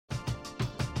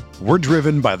We're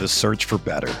driven by the search for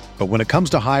better. But when it comes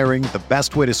to hiring, the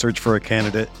best way to search for a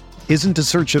candidate isn't to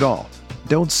search at all.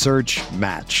 Don't search,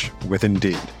 match with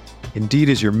Indeed. Indeed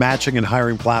is your matching and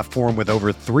hiring platform with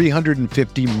over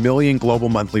 350 million global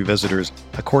monthly visitors,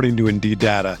 according to Indeed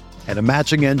data, and a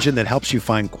matching engine that helps you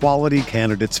find quality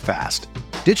candidates fast.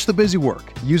 Ditch the busy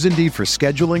work. Use Indeed for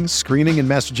scheduling, screening, and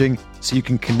messaging so you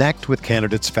can connect with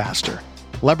candidates faster.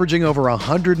 Leveraging over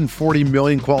 140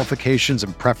 million qualifications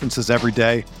and preferences every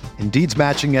day, Indeed's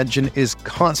matching engine is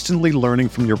constantly learning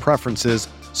from your preferences,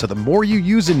 so the more you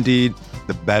use Indeed,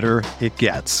 the better it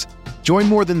gets. Join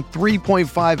more than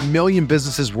 3.5 million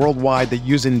businesses worldwide that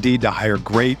use Indeed to hire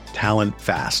great talent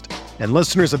fast. And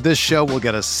listeners of this show will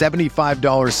get a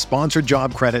 $75 sponsored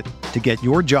job credit to get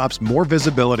your jobs more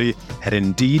visibility at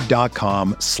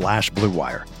Indeed.com/Blue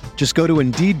Wire. Just go to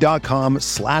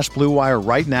Indeed.com/Blue Wire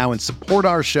right now and support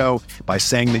our show by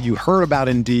saying that you heard about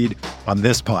Indeed on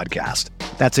this podcast.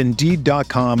 That's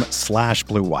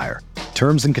Indeed.com/Blue Wire.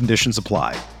 Terms and conditions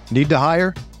apply. Need to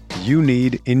hire? You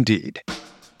need Indeed.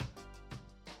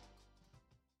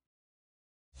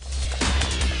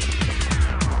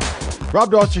 Rob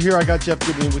Dawson here. I got Jeff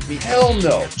Goodman with me. Hell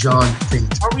no. John Fink.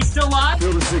 Are we still live?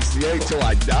 Field of 68 till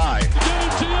I die.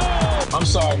 I'm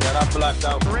sorry, man. I blacked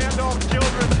out. Randolph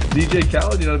Children. DJ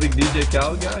Khaled, you know the big DJ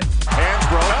Khaled guy? Hands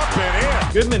broke up and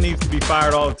in. Goodman needs to be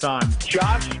fired all the time.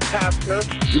 Josh Tasker.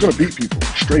 You're going to beat people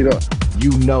straight up.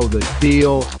 You know the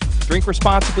deal. Drink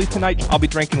responsibly tonight. I'll be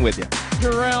drinking with you.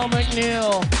 Jarrell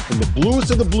McNeil. From the bluest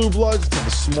of the blue bloods to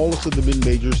the smallest of the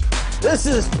mid-majors. This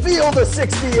is Field of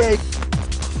 68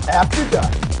 After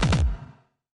Dark.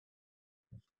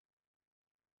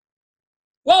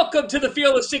 Welcome to the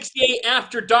Field of 68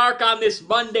 After Dark on this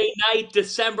Monday night,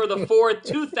 December the 4th,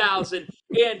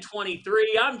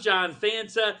 2023. I'm John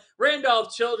Fanta.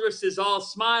 Randolph Childress is all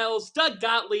smiles. Doug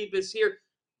Gottlieb is here.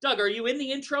 Doug, are you in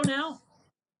the intro now?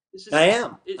 I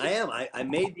am. I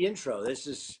made the intro. This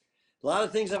is a lot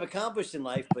of things I've accomplished in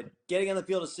life, but getting on the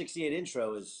Field of 68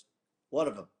 intro is one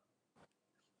of them.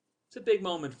 It's a big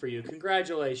moment for you.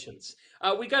 Congratulations.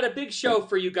 We got a big show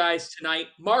for you guys tonight.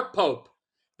 Mark Pope,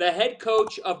 the head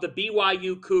coach of the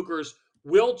BYU Cougars,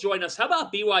 will join us. How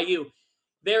about BYU?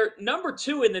 They're number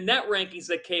 2 in the net rankings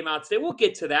that came out today. We'll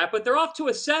get to that, but they're off to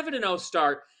a 7-0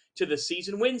 start to the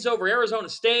season. Wins over Arizona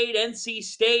State, NC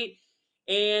State,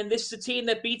 and this is a team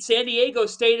that beat San Diego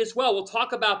State as well. We'll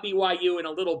talk about BYU in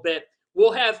a little bit.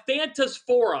 We'll have Fanta's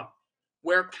Forum,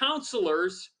 where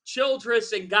counselors,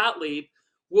 Childress and Gottlieb,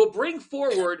 will bring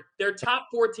forward their top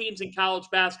 4 teams in college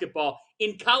basketball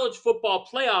in college football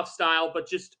playoff style, but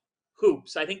just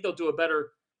hoops. I think they'll do a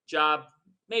better job,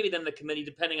 maybe than the committee,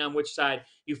 depending on which side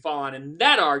you fall on in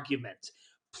that argument.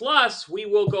 Plus, we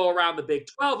will go around the Big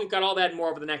 12. We've got all that and more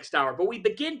over the next hour. But we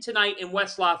begin tonight in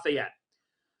West Lafayette.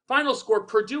 Final score,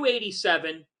 Purdue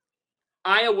 87,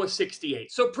 Iowa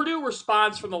 68. So Purdue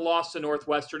responds from the loss to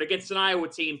Northwestern against an Iowa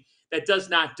team that does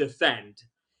not defend.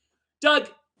 Doug,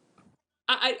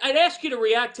 I'd ask you to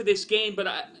react to this game, but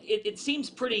it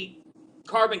seems pretty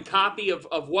carbon copy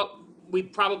of what we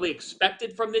probably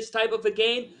expected from this type of a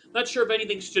game. I'm not sure if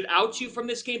anything stood out to you from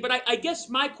this game, but I guess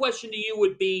my question to you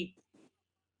would be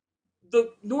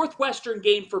the Northwestern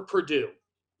game for Purdue.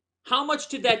 How much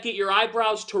did that get your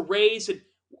eyebrows to raise? And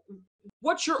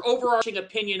what's your overarching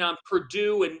opinion on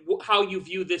Purdue and how you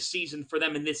view this season for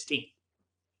them and this team?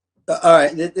 All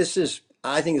right. I think this is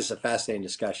a fascinating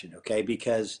discussion, okay,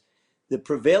 because the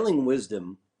prevailing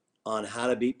wisdom on how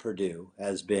to beat Purdue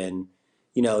has been,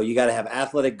 you got to have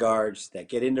athletic guards that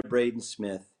get into Braden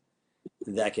Smith,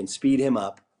 that can speed him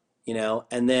up,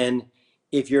 and then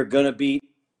if you're going to beat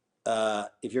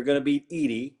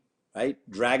Edey, right,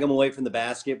 drag him away from the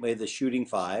basket with the shooting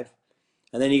 5,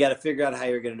 and then you got to figure out how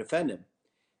you're going to defend him.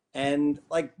 And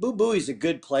like Boo Buie's a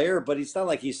good player, but it's not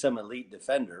like he's some elite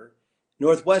defender.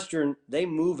 Northwestern, they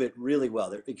move it really well.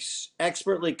 They're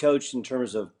expertly coached in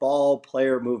terms of ball,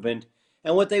 player movement.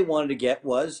 And what they wanted to get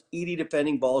was Edey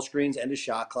defending ball screens and a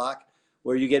shot clock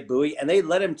where you get Buie. And they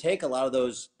let him take a lot of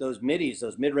those middies,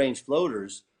 those mid-range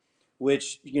floaters,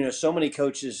 which, so many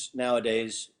coaches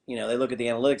nowadays, they look at the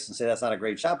analytics and say that's not a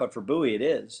great shot, but for Buie it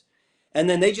is. And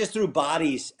then they just threw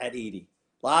bodies at Edey.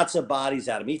 Lots of bodies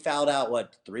at him. He fouled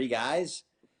out, 3 guys?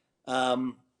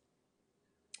 And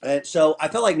so I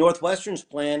felt like Northwestern's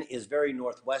plan is very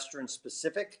Northwestern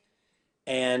specific.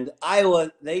 And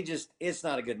Iowa, it's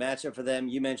not a good matchup for them.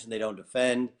 You mentioned they don't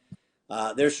defend.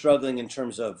 They're struggling in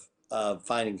terms of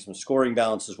finding some scoring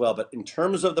balance as well. But in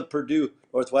terms of the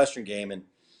Purdue-Northwestern game, and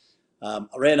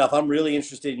Randolph, I'm really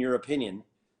interested in your opinion.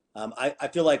 I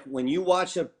feel like when you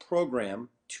watch a program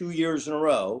 2 years in a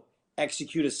row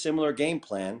execute a similar game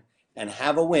plan and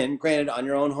have a win, granted on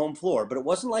your own home floor, but it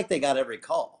wasn't like they got every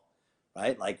call,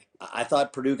 right? Like I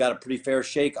thought Purdue got a pretty fair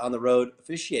shake on the road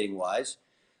officiating wise.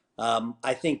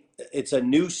 I think it's a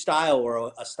new style,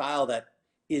 or a style that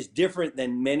is different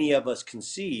than many of us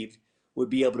conceived would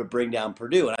be able to bring down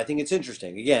Purdue. And I think it's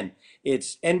interesting. Again,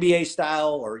 it's NBA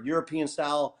style or European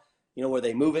style, where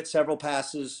they move it several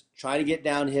passes, trying to get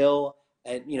downhill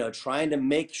and, trying to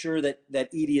make sure that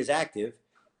Edey is active.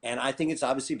 And I think it's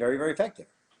obviously very, very effective.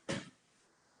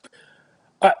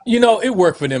 It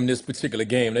worked for them this particular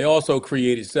game. They also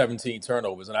created 17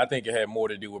 turnovers, and I think it had more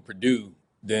to do with Purdue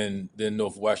than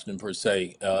Northwestern per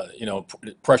se.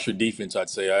 Pressure defense, I'd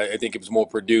say. I think it was more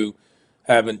Purdue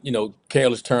having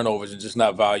careless turnovers and just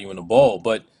not valuing the ball,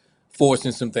 but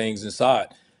forcing some things inside.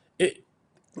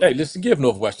 Hey, listen, give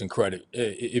Northwestern credit.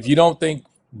 If you don't think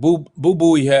Boo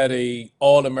Booey had a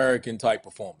All-American type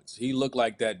performance, he looked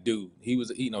like that dude. He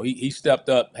was, he stepped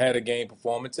up, had a game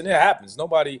performance, and it happens.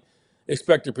 Nobody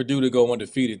expected Purdue to go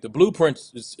undefeated. The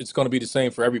blueprint it's going to be the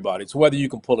same for everybody. It's whether you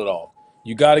can pull it off.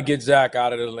 You got to get Zach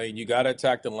out of the lane. You got to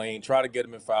attack the lane. Try to get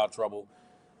him in foul trouble.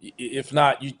 If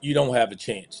not, you don't have a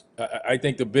chance. I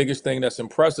think the biggest thing that's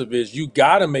impressive is you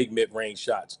got to make mid-range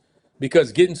shots,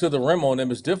 because getting to the rim on them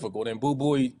is difficult. And Boo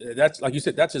Booey, that's like you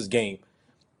said, that's his game.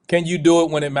 Can you do it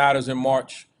when it matters in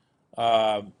March?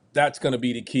 That's going to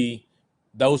be the key.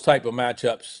 Those type of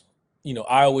matchups.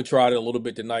 Iowa tried it a little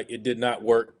bit tonight. It did not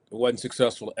work. It wasn't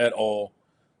successful at all.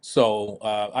 So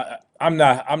I'm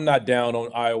not down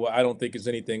on Iowa. I don't think it's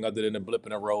anything other than a blip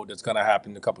in the road that's going to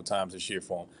happen a couple times this year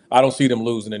for them. I don't see them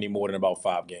losing any more than about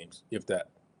 5 games, if that.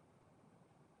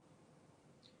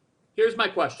 Here's my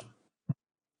question.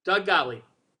 Doug Gottlieb,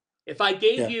 if I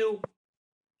gave you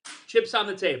chips on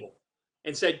the table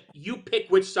and said, you pick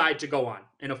which side to go on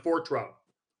in a 4-row,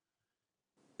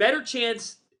 better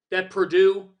chance that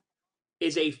Purdue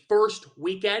is a first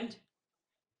weekend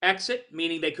exit,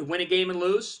 meaning they could win a game and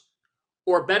lose,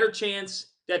 or better chance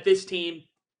that this team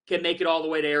can make it all the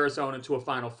way to Arizona to a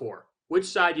Final Four? Which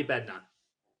side you betting on?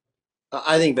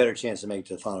 I think better chance to make it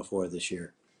to the Final Four this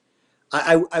year.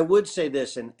 I would say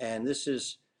this, and this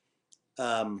is,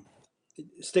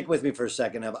 stick with me for a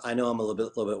second. I know I'm a little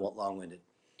bit long-winded.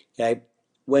 Okay,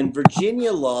 when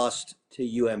Virginia lost to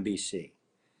UMBC,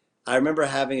 I remember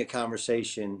having a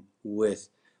conversation with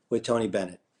Tony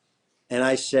Bennett, and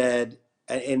I said,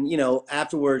 and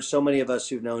afterwards, so many of us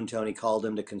who've known Tony called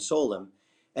him to console him,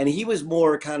 and he was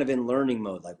more kind of in learning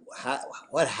mode, like,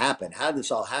 what happened? How did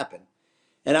this all happen?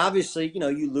 And obviously,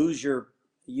 you lose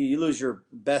your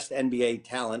best NBA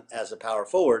talent as a power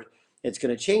forward, it's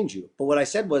going to change you. But what I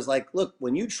said was, like, look,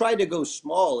 when you tried to go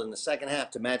small in the second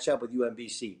half to match up with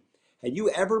UMBC, had you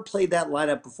ever played that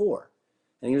lineup before?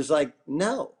 And he was like,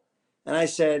 no. And I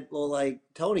said, well, like,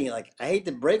 Tony, like, I hate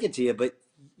to break it to you, but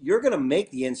you're going to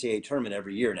make the NCAA tournament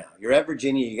every year now. You're at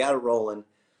Virginia. You got it rolling.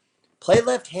 Play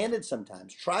left-handed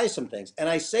sometimes. Try some things. And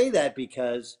I say that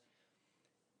because,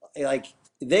 like,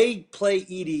 they play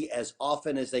Edey as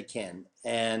often as they can.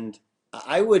 And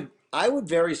I would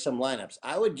vary some lineups.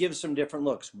 I would give some different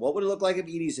looks. What would it look like if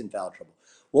Edey's in foul trouble?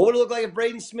 What would it look like if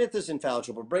Braden Smith is in foul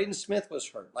trouble? Braden Smith was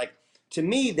hurt. Like, to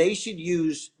me, they should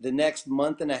use the next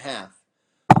month and a half.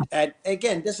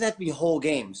 Again, it doesn't have to be whole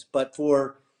games, but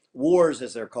for wars,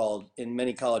 as they're called in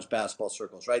many college basketball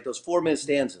circles, right? Those 4-minute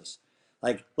stanzas.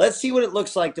 Like, let's see what it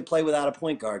looks like to play without a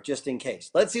point guard, just in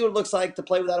case. Let's see what it looks like to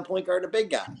play without a point guard and a big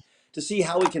guy, to see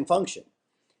how we can function.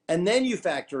 And then you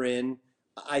factor in,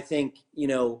 I think,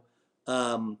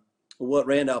 what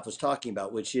Randolph was talking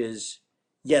about, which is,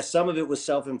 yes, some of it was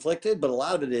self-inflicted, but a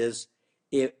lot of it is,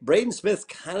 Braden Smith's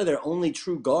kind of their only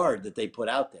true guard that they put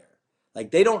out there.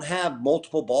 Like, they don't have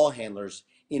multiple ball handlers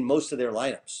in most of their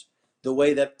lineups the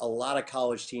way that a lot of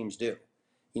college teams do.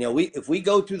 If we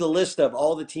go through the list of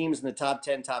all the teams in the top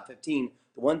 10, top 15,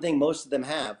 the one thing most of them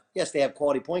have, yes, they have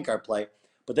quality point guard play,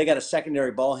 but they got a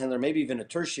secondary ball handler, maybe even a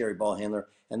tertiary ball handler,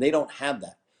 and they don't have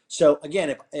that. So,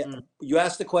 again, if you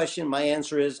ask the question, my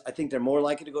answer is I think they're more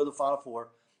likely to go to the Final Four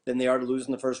than they are to lose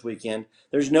in the first weekend.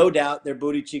 There's no doubt their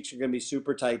booty cheeks are going to be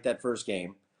super tight that first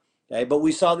game. Okay? But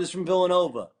we saw this from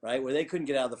Villanova, right, where they couldn't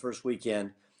get out of the first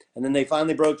weekend. And then they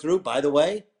finally broke through. By the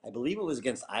way, I believe it was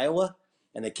against Iowa,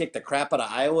 and they kicked the crap out of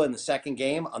Iowa in the second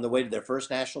game on the way to their first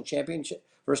national championship.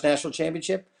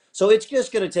 So it's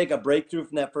just going to take a breakthrough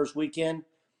from that first weekend.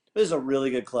 This is a really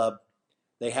good club.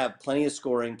 They have plenty of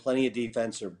scoring, plenty of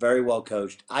defense. They're very well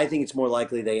coached. I think it's more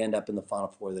likely they end up in the Final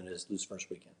Four than it is lose first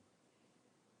weekend.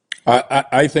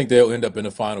 I think they'll end up in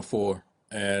the Final Four,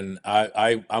 and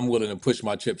I'm willing to push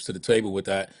my chips to the table with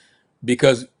that,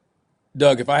 because,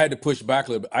 Doug, if I had to push back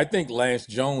a little bit, I think Lance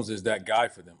Jones is that guy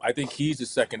for them. I think he's the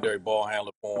secondary ball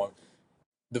handler for them.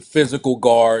 the physical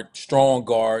guard, strong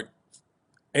guard,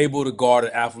 able to guard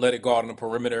an athletic guard on the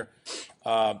perimeter.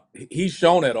 He's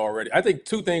shown that already. I think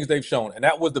two things they've shown, and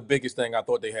that was the biggest thing I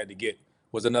thought they had to get,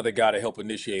 was another guy to help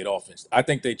initiate offense. I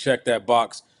think they checked that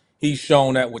box. He's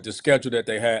shown that with the schedule that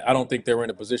they had. I don't think they're in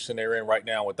the position they're in right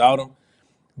now without him.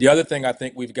 The other thing I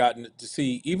think we've gotten to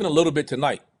see, even a little bit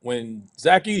tonight, when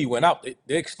Zach Edey went out,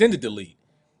 they extended the lead.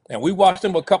 And we watched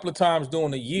him a couple of times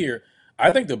during the year.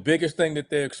 I think the biggest thing that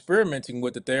they're experimenting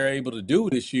with that they're able to do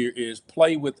this year is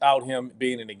play without him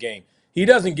being in the game. He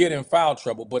doesn't get in foul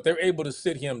trouble, but they're able to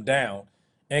sit him down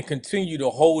and continue to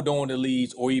hold on to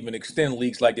leads or even extend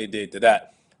leads like they did to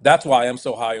that. That's why I'm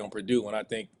so high on Purdue. And I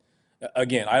think,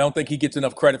 again, I don't think he gets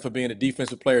enough credit for being a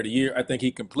defensive player of the year. I think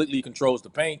he completely controls the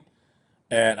paint.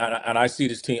 And I see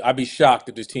this team. I'd be shocked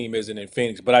if this team isn't in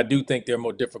Phoenix, but I do think there are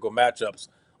more difficult matchups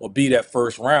will be that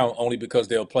first round only because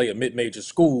they'll play a mid-major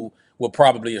school with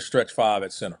probably a stretch five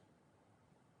at center.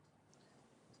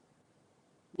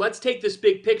 Let's take this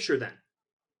big picture then.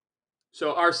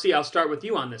 So, RC, I'll start with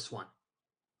you on this one.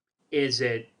 Is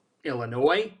it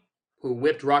Illinois, who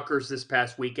whipped Rutgers this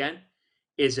past weekend?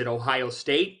 Is it Ohio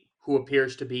State, who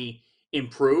appears to be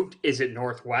improved? Is it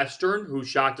Northwestern, who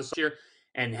shocked us here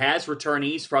and has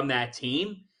returnees from that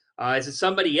team? Is it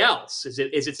somebody else? Is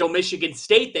it still Michigan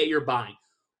State that you're buying?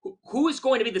 Who is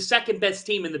going to be the second best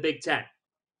team in the Big Ten?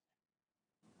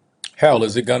 Hell,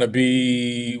 is it going to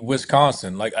be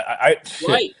Wisconsin? Like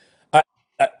Right.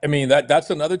 I mean that's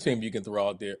another team you can throw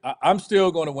out there. I'm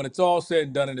still going to, when it's all said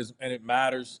and done and it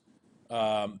matters.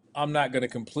 I'm not going to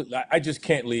completely. I just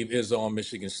can't leave Izzo on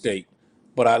Michigan State.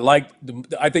 But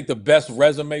I think the best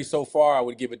resume so far, I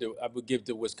would give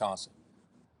to Wisconsin.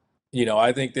 You know,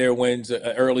 I think their wins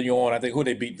early on. I think who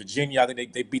they beat, Virginia. I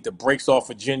think they beat the brakes off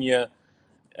Virginia.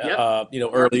 Yep.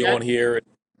 Early on here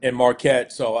in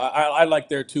Marquette. So I like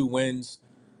their two wins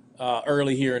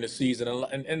early here in the season,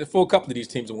 and for a couple of these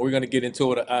teams, and we're going to get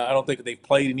into it. I don't think they've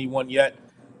played anyone yet.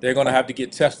 They're going to have to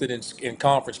get tested in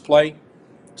conference play.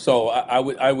 So I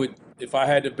would, if I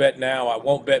had to bet now, I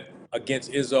won't bet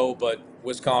against Izzo, but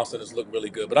Wisconsin has looked really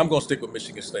good. But I'm going to stick with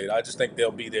Michigan State. I just think they'll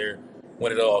be there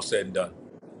when it's all said and done.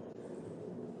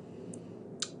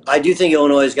 I do think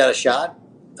Illinois has got a shot.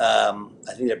 I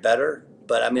think they're better.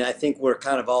 But, I mean, I think we're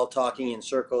kind of all talking in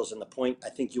circles. And the point I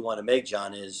think you want to make,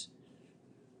 John, is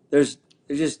there's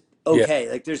just okay.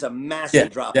 Yeah. Like there's a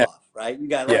massive drop off, right? You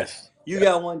got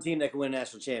got one team that can win a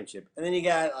national championship. And then you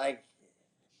got like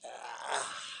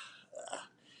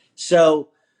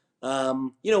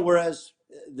whereas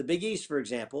the Big East, for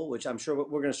example, which I'm sure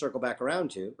we're going to circle back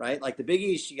around to, right? Like the Big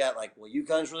East, you got like, well,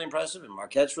 UConn's really impressive and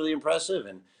Marquette's really impressive.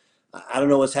 And I don't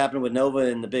know what's happened with Nova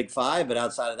in the Big Five, but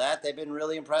outside of that, they've been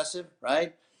really impressive,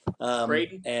 right?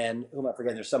 Creighton. And who am I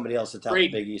forgetting? There's somebody else at the top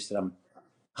Creighton. of the Big East that I'm,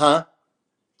 huh?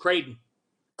 Creighton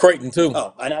too.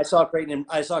 Oh, and I saw Creighton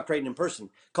in person.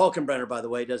 Kalkenbrenner, by the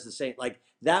way, does the same. Like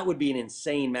that would be an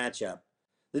insane matchup.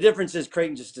 The difference is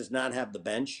Creighton just does not have the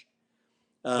bench.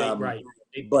 Right.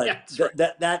 But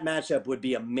that matchup would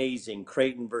be amazing.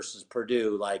 Creighton versus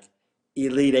Purdue, like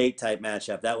Elite Eight type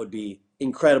matchup. That would be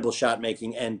incredible shot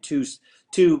making and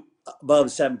two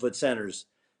above 7 foot centers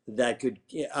that could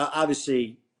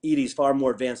obviously Edey's far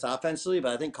more advanced offensively,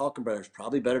 but I think Kalkenbrenner is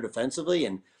probably better defensively,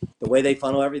 and the way they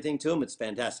funnel everything to him, it's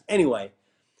fantastic. Anyway,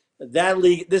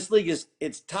 this league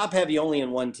it's top heavy only in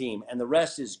one team, and the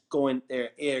rest is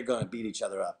they're going to beat each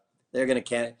other up. They're going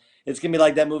to it's going to be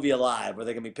like that movie Alive, where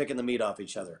they're going to be picking the meat off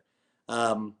each other.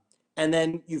 And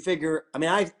then you figure, I mean,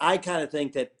 I kind of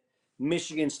think that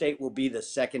Michigan State will be the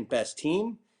second best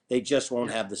team. They just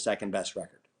won't have the second best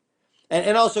record.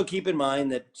 And also keep in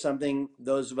mind that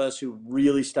those of us who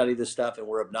really study this stuff and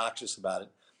we're obnoxious about it,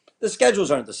 the schedules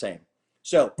aren't the same.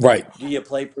 So right. Do you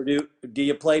play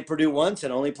Purdue once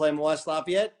and only play them West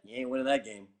Lafayette? You ain't winning that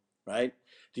game, right?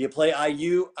 Do you play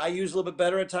IU? IU's a little bit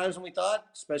better at times than we thought,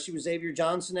 especially with Xavier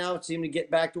Johnson now seeming to get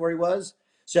back to where he was.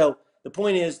 So the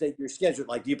point is that you're scheduled.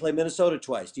 Like, do you play Minnesota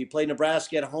twice? Do you play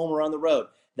Nebraska at home or on the road?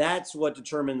 That's what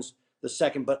determines the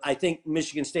second. But I think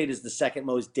Michigan State is the second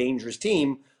most dangerous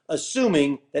team,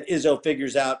 assuming that Izzo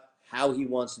figures out how he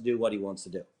wants to do what he wants to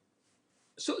do.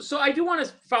 So I do want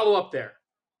to follow up there.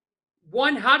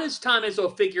 One, how does Tom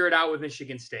Izzo figure it out with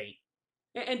Michigan State?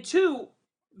 And two,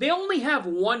 they only have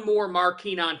one more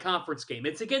marquee non-conference game.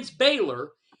 It's against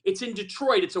Baylor. It's in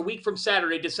Detroit. It's a week from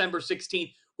Saturday, December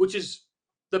 16th, which is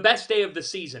the best day of the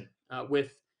season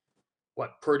with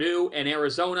Purdue and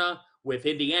Arizona, with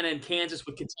Indiana and Kansas,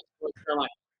 with Kentucky and North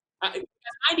Carolina.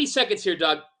 90 seconds here,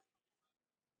 Doug.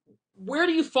 Where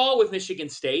do you fall with Michigan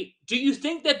State? Do you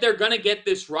think that they're going to get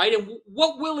this right? And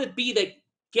what will it be that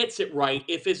gets it right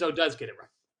if Izzo does get it right?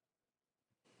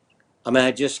 I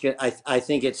mean, I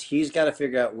think he's got to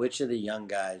figure out which of the young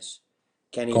guys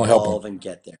can Gonna help him. evolve and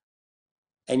get there.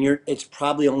 And it's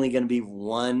probably only going to be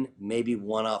one, maybe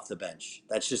one off the bench.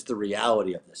 That's just the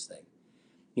reality of this thing.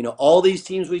 All these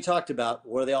teams we talked about,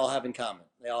 what do they all have in common?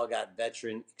 They all got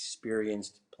veteran,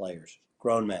 experienced players,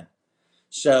 grown men.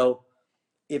 So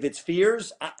if it's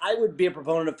Fears, I would be a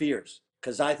proponent of Fears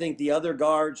because I think the other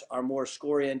guards are more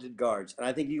score-oriented guards. And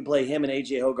I think you can play him and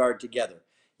A.J. Hoggard together.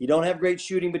 You don't have great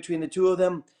shooting between the two of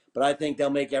them, but I think they'll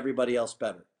make everybody else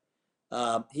better.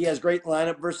 He has great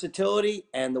lineup versatility,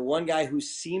 and the one guy who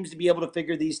seems to be able to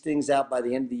figure these things out by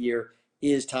the end of the year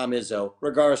is Tom Izzo.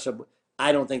 Regardless of,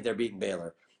 I don't think they're beating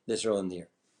Baylor this early in the year.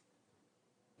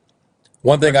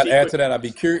 One thing I'd add to that, I'd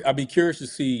be curious to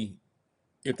see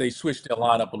if they switch their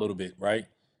lineup a little bit, right?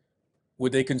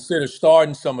 Would they consider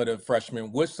starting some of the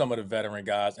freshmen with some of the veteran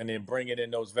guys and then bringing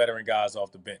in those veteran guys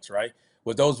off the bench, right?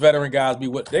 Would those veteran guys be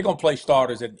what they're going to play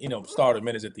starters at, starter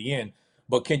minutes at the end?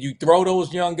 But can you throw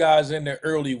those young guys in there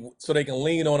early so they can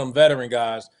lean on them veteran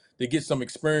guys to get some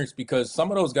experience? Because some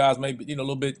of those guys may be, a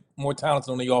little bit more talented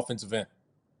on the offensive end.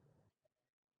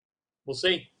 We'll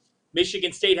see.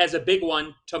 Michigan State has a big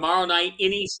one tomorrow night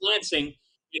in East Lansing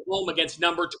at home against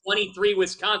number 23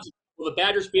 Wisconsin. Will the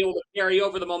Badgers be able to carry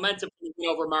over the momentum from the win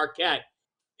over Marquette?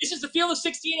 This is the Field of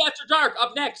 68 After Dark.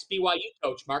 Up next, BYU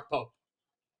coach Mark Pope.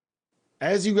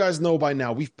 As you guys know by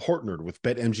now, we've partnered with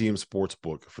BetMGM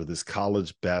Sportsbook for this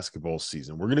college basketball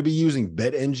season. We're going to be using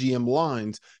BetMGM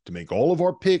lines to make all of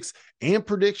our picks and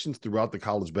predictions throughout the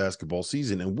college basketball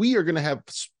season. And we are going to have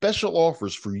special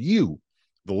offers for you,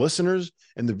 the listeners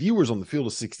and the viewers on the Field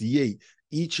of 68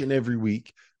 each and every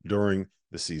week during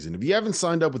the season. If you haven't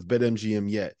signed up with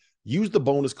BetMGM yet, use the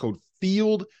bonus code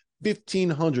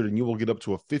FIELD1500 and you will get up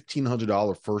to a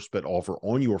 $1,500 first bet offer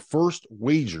on your first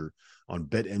wager on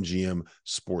BetMGM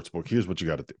Sportsbook. Here's what you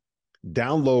got to do.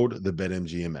 Download the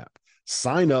BetMGM app.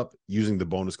 Sign up using the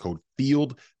bonus code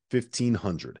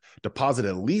FIELD1500. Deposit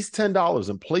at least $10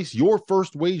 and place your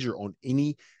first wager on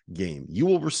any game. You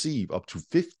will receive up to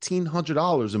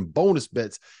 $1,500 in bonus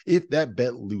bets if that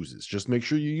bet loses. Just make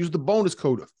sure you use the bonus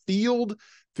code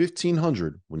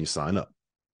FIELD1500 when you sign up.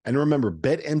 And remember,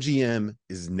 BetMGM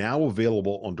is now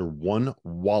available under one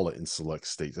wallet in select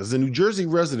states. As a New Jersey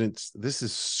resident, this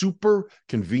is super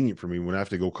convenient for me when I have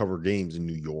to go cover games in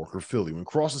New York or Philly. When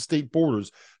crossing state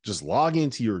borders, just log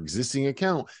into your existing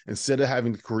account instead of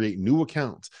having to create new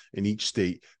accounts in each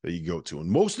state that you go to. And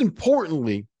most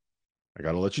importantly, I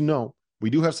got to let you know,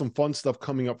 we do have some fun stuff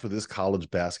coming up for this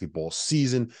college basketball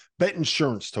season. Bet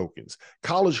insurance tokens,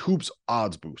 college hoops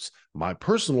odds boosts, my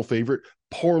personal favorite,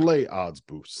 parlay odds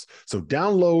boosts. So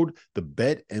download the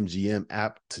BetMGM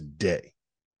app today.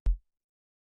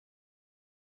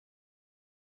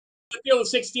 The Field of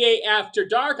 68 After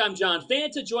Dark. I'm John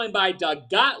Fanta, joined by Doug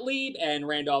Gottlieb and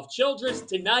Randolph Childress.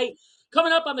 Tonight,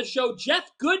 coming up on the show,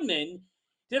 Jeff Goodman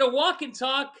did a walk and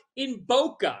talk in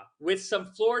Boca with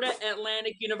some Florida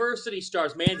Atlantic University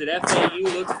stars. Man, did FAU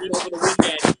look good over the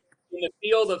weekend in the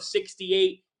Field of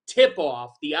 68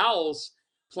 tip-off. The Owls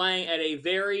playing at a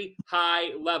very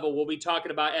high level. We'll be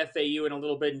talking about FAU in a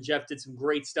little bit, and Jeff did some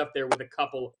great stuff there with a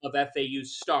couple of FAU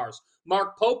stars.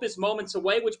 Mark Pope is moments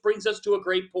away, which brings us to a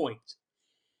great point.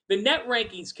 The net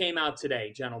rankings came out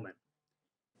today, gentlemen.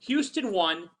 Houston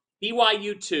 1,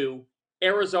 BYU 2,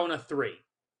 Arizona 3.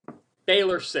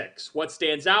 Baylor 6. What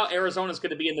stands out? Arizona's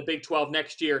going to be in the Big 12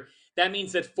 next year. That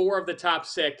means that 4 of the top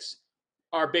 6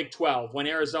 are Big 12 when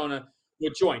Arizona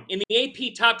would join. In the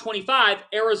AP Top 25,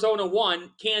 Arizona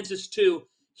 1, Kansas 2,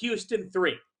 Houston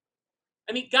 3.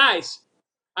 I mean, guys,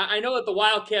 I know that the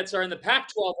Wildcats are in the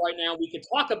Pac-12 right now. We can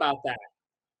talk about that.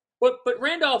 But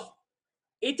Randolph,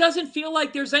 it doesn't feel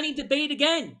like there's any debate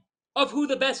again of who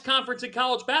the best conference in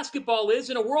college basketball is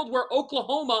in a world where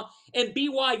Oklahoma and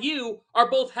BYU are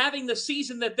both having the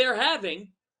season that they're having,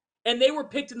 and they were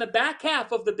picked in the back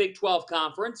half of the Big 12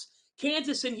 conference.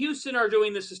 Kansas and Houston are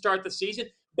doing this to start the season.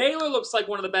 Baylor looks like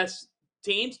one of the best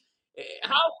teams.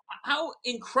 How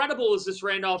incredible is this,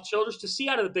 Randolph Childress, to see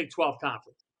out of the Big 12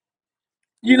 conference?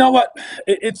 You know what?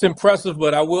 It's impressive,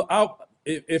 but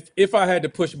if I had to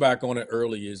push back on it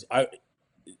early,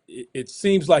 it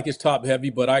seems like it's top heavy,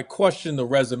 but I question the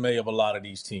resume of a lot of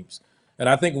these teams. And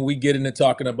I think when we get into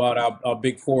talking about our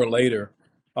Big Four later,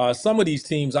 some of these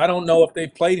teams, I don't know if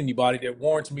they've played anybody that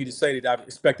warrants me to say that I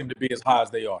expect them to be as high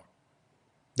as they are.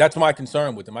 That's my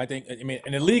concern with them. And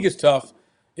the league is tough.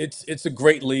 It's a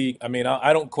great league. I mean,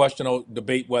 I don't question or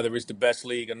debate whether it's the best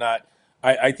league or not.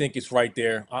 I think it's right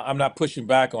there. I'm not pushing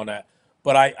back on that.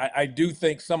 But I do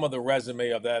think some of the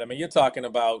resume of that, I mean, you're talking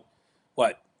about,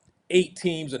 what, 8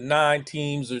 teams or 9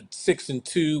 teams or 6 and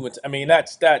 2. I mean,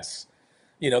 that's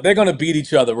they're going to beat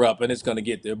each other up, and it's going to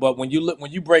get there. But when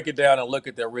you break it down and look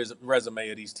at their resume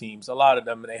of these teams, a lot of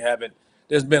them they haven't.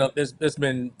 There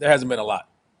hasn't been a lot.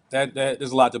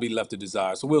 There's a lot to be left to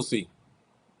desire. So we'll see.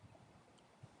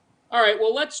 All right,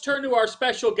 well, let's turn to our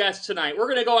special guest tonight. We're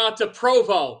going to go out to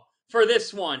Provo for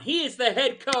this one. He is the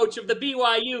head coach of the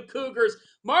BYU Cougars.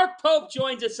 Mark Pope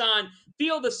joins us on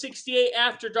Field of 68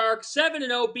 After Dark.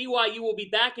 7-0, BYU will be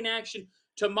back in action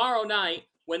tomorrow night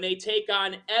when they take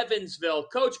on Evansville.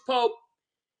 Coach Pope,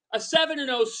 a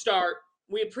 7-0 start.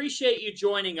 We appreciate you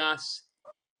joining us.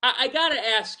 I got to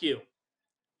ask you,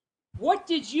 what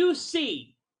did you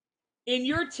see in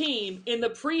your team in the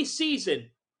preseason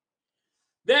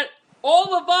that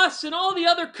all of us and all the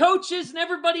other coaches and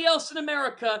everybody else in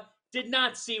America did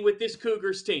not see with this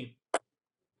Cougars team?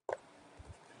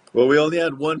 Well, we only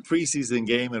had one preseason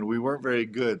game, and we weren't very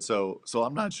good, so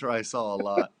I'm not sure I saw a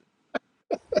lot.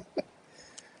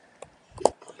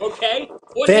 Okay.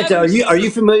 Fanta, are you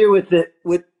familiar with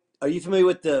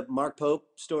the Mark Pope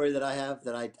story that I have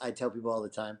that I tell people all the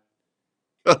time?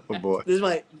 Oh boy. This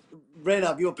is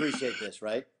Randolph, you'll appreciate this,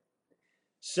 right?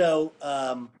 So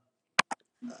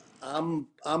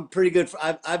I'm pretty good.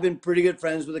 I've been pretty good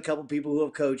friends with a couple people who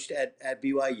have coached at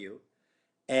BYU,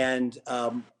 and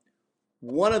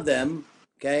one of them,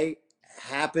 okay,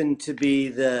 happened to be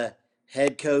the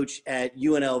head coach at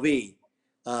UNLV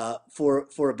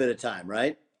for a bit of time,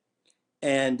 right?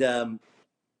 And I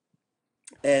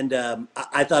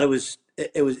thought it was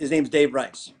his name's Dave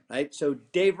Rice, right? So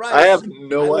Dave Rice. I have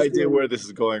no idea where this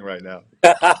is going right now.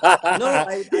 No,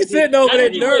 He's sitting over there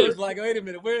nervous, like, wait a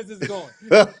minute, where is this going?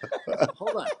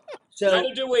 Hold on. So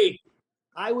neither do we.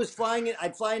 I'd fly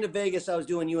into Vegas. I was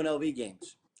doing UNLV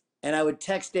games, and I would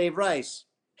text Dave Rice,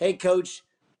 "Hey, coach,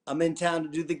 I'm in town to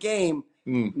do the game.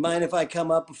 Mind if I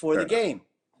come up before the game?"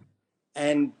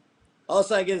 And all of a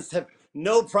sudden I get this,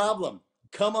 "No problem.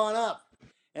 Come on up."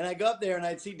 And I go up there and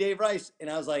I'd see Dave Rice, and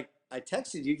I was like, "I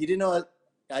texted you. You didn't know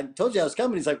I told you I was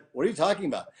coming." He's like, "What are you talking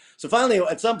about?" So finally,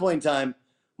 at some point in time,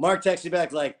 Mark texted me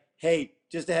back like, "Hey,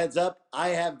 just a heads up. I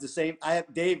have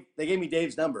Dave. They gave me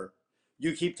Dave's number.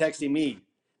 You keep texting me."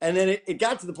 And then it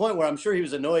got to the point where I'm sure he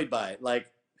was annoyed by it.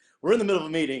 Like, we're in the middle of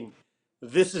a meeting.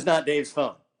 This is not Dave's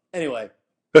phone. Anyway,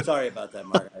 sorry about that,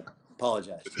 Mark. I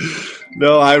apologize.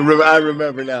 No, I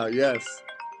remember now. Yes.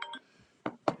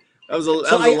 That was a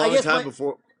long time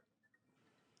before.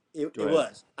 It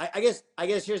was. I guess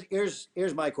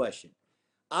here's my question.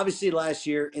 Obviously, last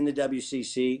year in the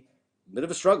WCC, a bit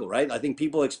of a struggle, right? I think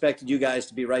people expected you guys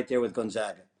to be right there with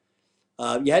Gonzaga.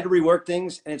 You had to rework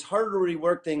things, and it's harder to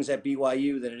rework things at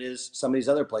BYU than it is some of these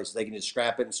other places. They can just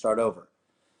scrap it and start over.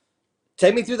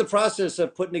 Take me through the process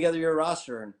of putting together your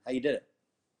roster and how you did it.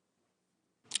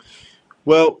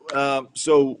 Well,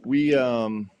 so we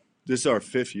this is our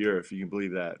 5th year, if you can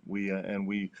believe that. We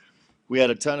had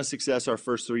a ton of success our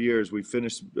first 3 years. We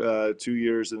finished 2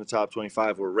 years in the top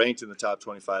 25. We're ranked in the top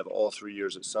 25 all 3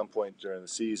 years at some point during the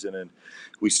season, and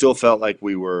we still felt like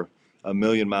we were a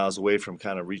million miles away from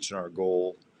kind of reaching our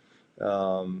goal.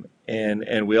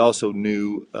 And we also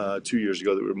knew 2 years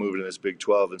ago that we were moving to this Big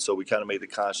 12, and so we kind of made the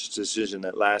conscious decision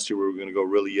that last year we were going to go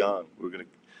really young.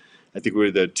 I think we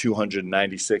were the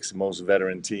 296th most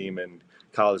veteran team in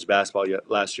college basketball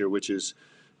last year, which is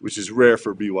rare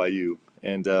for BYU.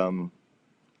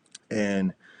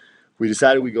 And we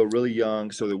decided we'd go really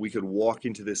young so that we could walk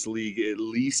into this league at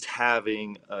least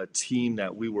having a team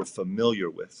that we were familiar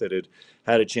with, that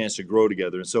had a chance to grow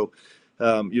together. And so,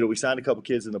 we signed a couple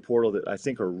kids in the portal that I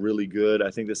think are really good.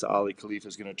 I think this Ali Khalifa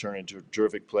is going to turn into a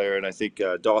terrific player, and I think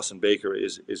Dawson Baker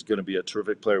is going to be a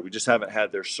terrific player. We just haven't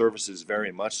had their services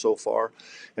very much so far.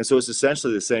 And so it's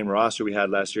essentially the same roster we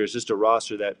had last year. It's just a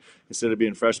roster that instead of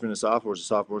being freshmen and sophomores, it's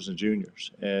sophomores and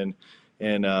juniors. And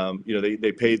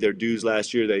they paid their dues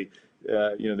last year. They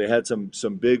had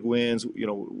some big wins.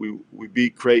 We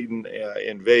beat Creighton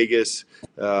in Vegas.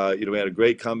 We had a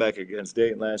great comeback against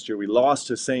Dayton last year. We lost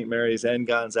to St. Mary's and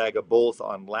Gonzaga both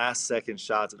on last-second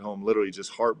shots at home, literally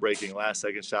just heartbreaking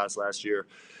last-second shots last year.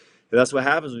 And that's what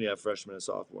happens when you have freshmen and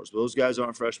sophomores. But those guys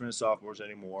aren't freshmen and sophomores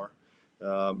anymore.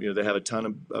 They have a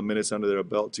ton of minutes under their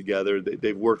belt together.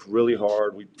 They've worked really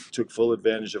hard. We took full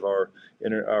advantage of our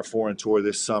foreign tour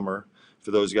this summer for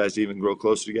those guys to even grow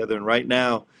closer together. And right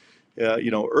now,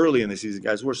 early in the season,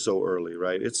 guys, we're so early,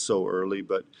 right? It's so early,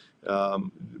 but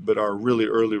our really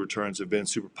early returns have been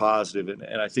super positive.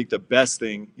 And I think the best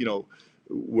thing,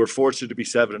 we're fortunate to be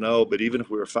 7-0, but even if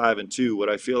we were 5-2, what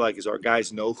I feel like is our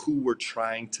guys know who we're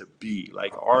trying to be.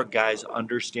 Like, our guys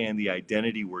understand the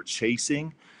identity we're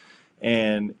chasing,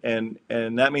 and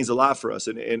that means a lot for us.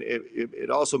 And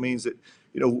it also means that,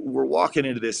 we're walking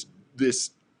into this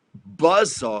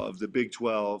buzzsaw of the Big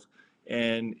 12.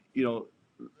 And,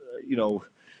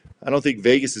 I don't think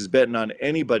Vegas is betting on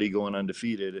anybody going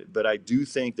undefeated, but I do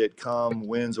think that come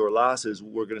wins or losses,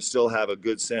 we're going to still have a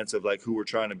good sense of like who we're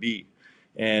trying to beat.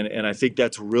 And I think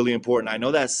that's really important. I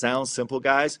know that sounds simple,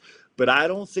 guys, but I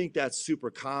don't think that's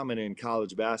super common in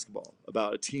college basketball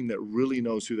about a team that really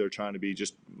knows who they're trying to be.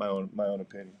 Just my own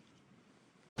opinion.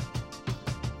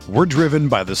 We're driven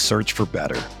by the search for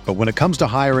better. But when it comes to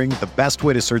hiring, the best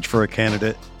way to search for a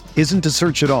candidate isn't to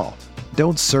search at all.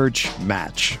 Don't search,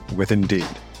 match with Indeed.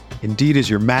 Indeed is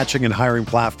your matching and hiring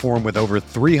platform with over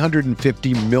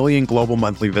 350 million global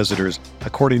monthly visitors,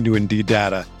 according to Indeed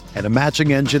data, and a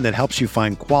matching engine that helps you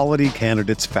find quality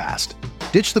candidates fast.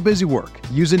 Ditch the busy work.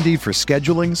 Use Indeed for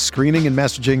scheduling, screening, and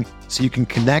messaging so you can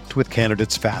connect with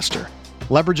candidates faster.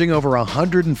 Leveraging over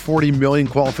 140 million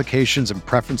qualifications and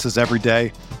preferences every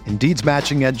day, Indeed's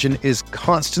matching engine is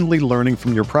constantly learning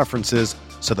from your preferences,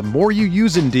 so the more you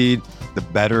use Indeed, the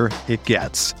better it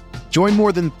gets. Join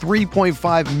more than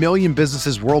 3.5 million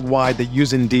businesses worldwide that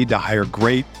use Indeed to hire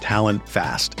great talent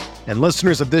fast. And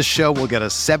listeners of this show will get a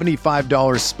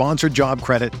 $75 sponsored job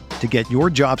credit to get your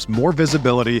jobs more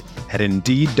visibility at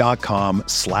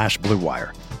Indeed.com/Blue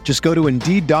Wire. Just go to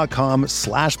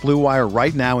Indeed.com/Blue Wire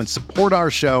right now and support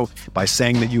our show by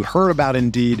saying that you heard about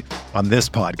Indeed on this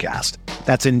podcast.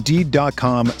 That's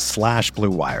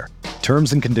Indeed.com/Blue Wire.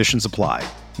 Terms and conditions apply.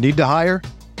 Need to hire?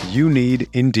 You need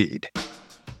Indeed.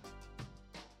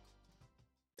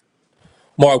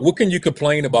 Mark, what can you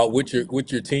complain about with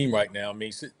your team right now? I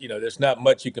mean, there's not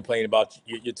much you complain about.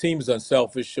 Your team is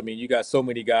unselfish. I mean, you got so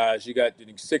many guys. You got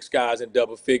 6 guys in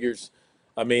double figures.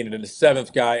 I mean, and then the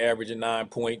 7th guy averaging 9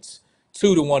 points,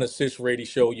 2-to-1 assist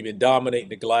ratio. You've been dominating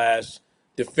the glass,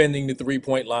 defending the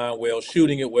 3-point line well,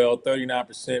 shooting it well,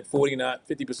 39%, 49,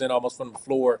 50% almost from the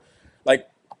floor. Like,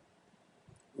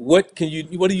 what do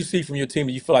you see from your team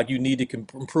that you feel like you need to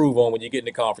improve on when you get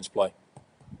into conference play?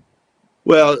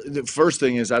 Well, the first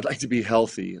thing is I'd like to be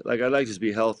healthy. I'd like to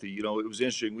be healthy. It was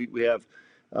interesting. We have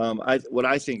what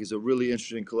I think is a really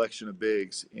interesting collection of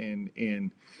bigs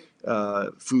in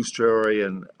Fus Traore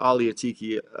and Ali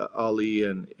Atiki Ali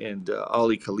and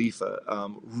Ali Khalifa.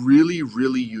 Really,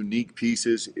 really unique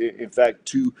pieces. In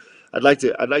fact, I'd like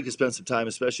to spend some time,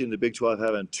 especially in the Big 12,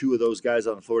 having 2 of those guys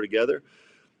on the floor together.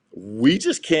 We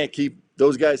just can't keep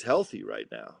those guys healthy right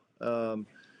now.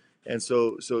 And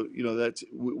so that's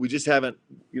we just haven't,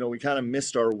 we kind of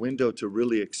missed our window to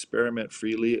really experiment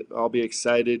freely. I'll be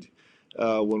excited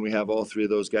when we have all 3 of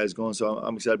those guys going. So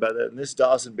I'm excited about that. And this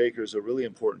Dawson Baker is a really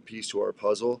important piece to our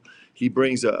puzzle. He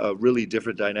brings a really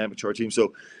different dynamic to our team.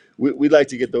 So we'd like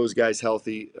to get those guys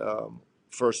healthy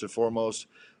first and foremost.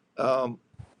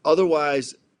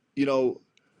 Otherwise,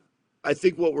 I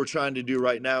think what we're trying to do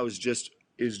right now is just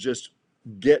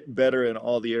get better in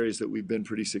all the areas that we've been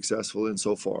pretty successful in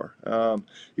so far.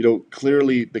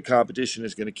 Clearly the competition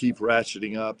is going to keep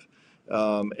ratcheting up.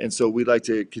 And so we'd like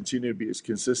to continue to be as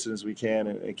consistent as we can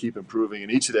and keep improving in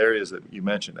each of the areas that you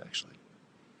mentioned, actually.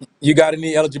 You got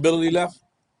any eligibility left?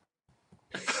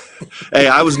 Hey,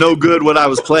 I was no good when I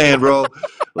was playing, bro.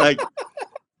 The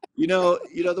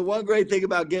one great thing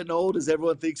about getting old is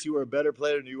everyone thinks you were a better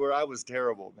player than you were. I was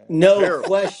terrible, man. No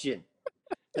question.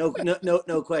 No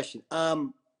question.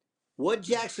 What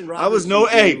Jackson Robinson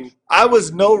I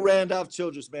was no Randolph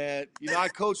Childress, man. I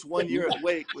coached 1 year at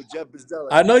Wake with Jeff Bzdella.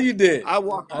 I know you did. I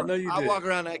walk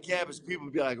around that campus, people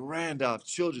would be like, Randolph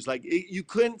Childress. You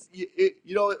couldn't, it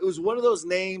was one of those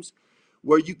names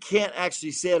where you can't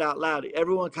actually say it out loud.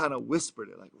 Everyone kind of whispered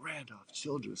it, like Randolph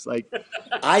Childress. I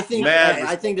think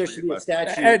there should be a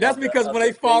statue. Hey, that's because when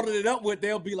they followed it up with,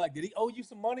 they'll be like, "Did he owe you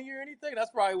some money or anything?"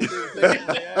 That's probably what they were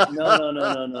thinking.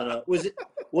 No.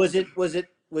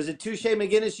 Was it Touche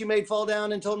McGinnis you made fall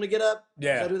down and told him to get up?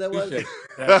 Yeah. Is that who that was?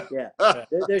 Yeah.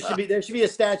 There should be a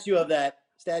statue of that,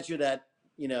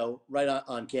 right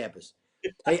on campus.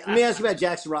 Hey, let me ask you about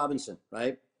Jackson Robinson,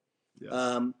 right?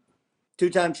 Yeah.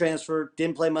 2-time transfer,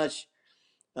 didn't play much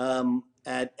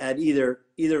at either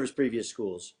of his previous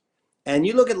schools. And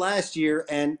you look at last year,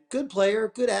 and good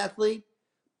player, good athlete,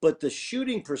 but the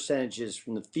shooting percentages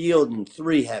from the field and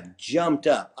 3 have jumped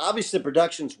up. Obviously, the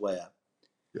production's way up.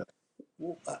 Yeah.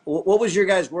 What was your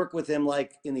guys' work with him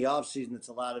like in the offseason that's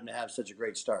allowed him to have such a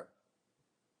great start?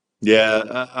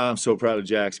 Yeah, I'm so proud of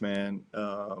Jax, man.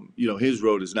 His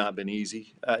road has not been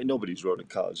easy. Nobody's road in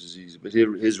college is easy, but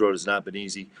his road has not been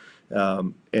easy. He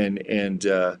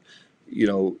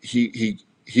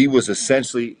was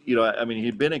essentially,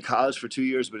 he'd been in college for 2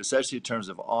 years, but essentially in terms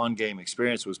of on-game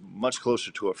experience was much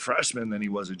closer to a freshman than he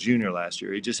was a junior last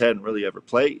year. He just hadn't really ever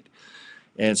played.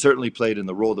 and certainly played in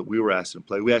the role that we were asked to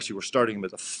play. We actually were starting him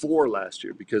as a 4 last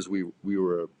year because we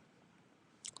were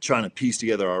trying to piece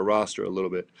together our roster a little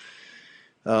bit.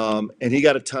 And he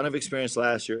got a ton of experience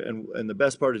last year. And the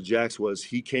best part of Jax was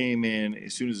he came in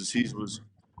as soon as the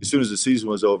season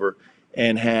was over,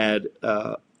 and had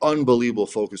unbelievable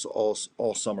focus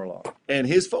all summer long. And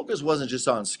his focus wasn't just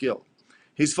on skill.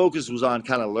 His focus was on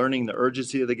kind of learning the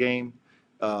urgency of the game.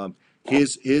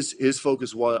 His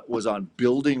focus was on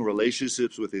building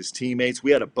relationships with his teammates.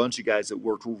 We had a bunch of guys that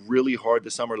worked really hard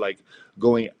this summer, like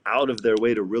going out of their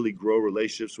way to really grow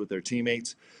relationships with their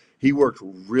teammates. He worked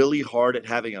really hard at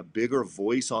having a bigger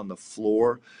voice on the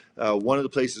floor. One of the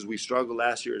places we struggled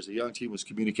last year as a young team was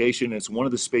communication. It's one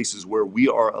of the spaces where we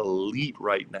are elite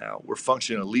right now. We're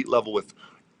functioning elite level with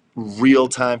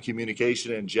real-time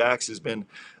communication, and Jax has been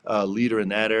a leader in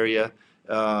that area.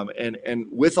 And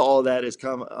with all of that has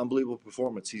come unbelievable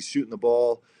performance. He's shooting the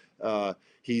ball.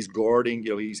 He's guarding.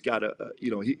 He's got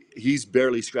he's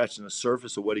barely scratching the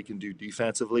surface of what he can do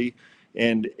defensively.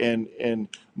 And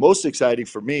most exciting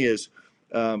for me is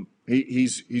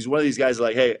he's one of these guys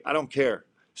like, hey, I don't care.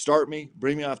 Start me,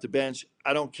 bring me off the bench.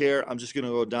 I don't care. I'm just going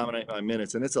to go dominate my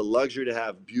minutes. And it's a luxury to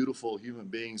have beautiful human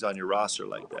beings on your roster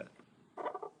like that.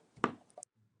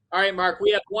 All right, Mark,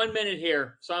 we have 1 minute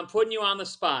here, so I'm putting you on the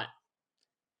spot.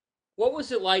 What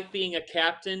was it like being a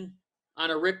captain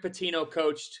on a Rick Pitino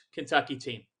coached Kentucky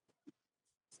team?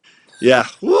 Yeah.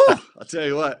 Woo! I'll tell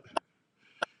you what.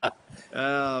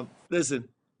 Listen,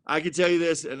 I can tell you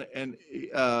this, and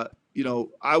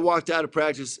I walked out of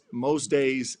practice most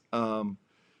days trying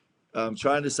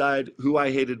to decide who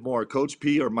I hated more, Coach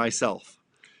P or myself.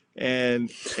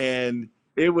 And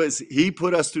it was, he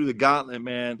put us through the gauntlet,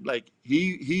 man. Like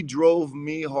he drove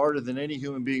me harder than any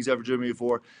human being's ever driven me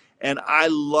before. And I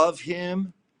love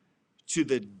him to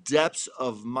the depths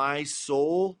of my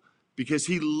soul because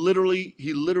he literally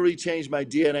changed my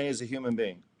DNA as a human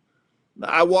being.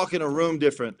 I walk in a room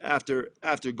different after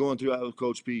going through that with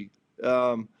Coach P.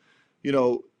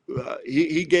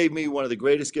 He gave me one of the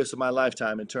greatest gifts of my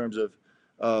lifetime in terms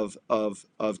of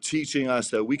teaching us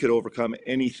that we could overcome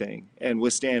anything and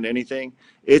withstand anything.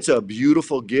 It's a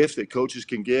beautiful gift that coaches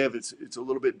can give. It's a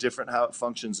little bit different how it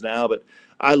functions now, but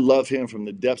I love him from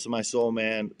the depths of my soul,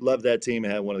 man. Love that team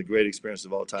and had one of the great experiences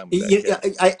of all time with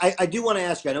that I do want to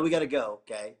ask you, I know we got to go,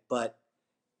 okay? But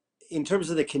in terms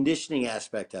of the conditioning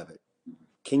aspect of it,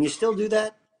 can you still do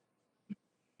that?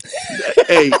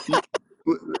 Hey,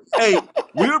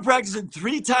 we were practicing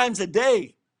 3 times a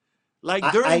day. Like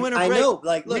during winter break, I know.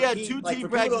 Like, look, we had 2 team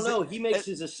practices. Don't know, he makes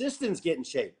his assistants get in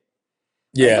shape.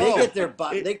 Yeah, they get their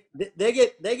they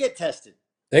get tested.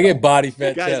 They get body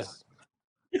fat Guys, tests.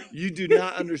 You do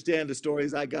not understand the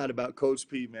stories I got about Coach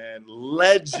P, man.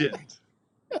 Legend.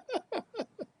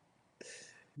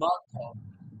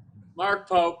 Mark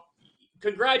Pope,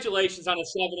 congratulations on a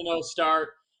 7-0 start.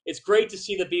 It's great to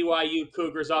see the BYU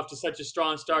Cougars off to such a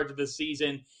strong start to the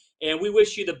season. And we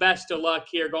wish you the best of luck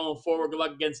here going forward. Good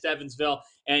luck against Evansville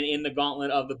and in the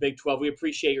gauntlet of the Big 12. We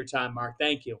appreciate your time, Mark.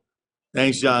 Thank you.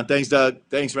 Thanks, John. Thanks, Doug.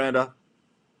 Thanks, Randall. All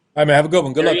right, man. Have a good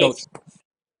one. Good luck, Coach.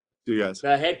 See you guys.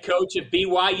 The head coach of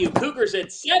BYU Cougars at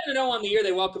 7-0 on the year.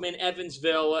 They welcome in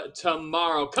Evansville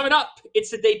tomorrow. Coming up, it's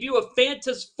the debut of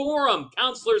Fanta's Forum.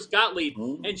 Counselors Gottlieb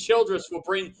and Childress will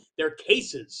bring their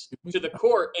cases to the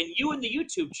court, and you in the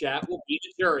YouTube chat will be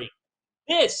the jury.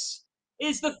 This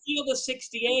is the Field of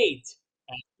 68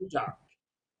 after dark.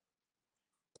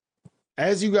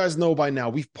 As you guys know by now,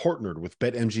 we've partnered with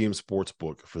BetMGM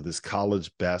Sportsbook for this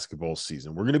college basketball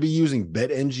season. We're going to be using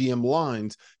BetMGM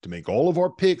lines to make all of our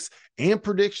picks and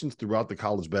predictions throughout the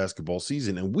college basketball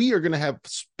season. And we are going to have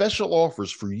special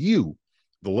offers for you,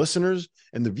 the listeners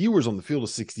and the viewers on the Field of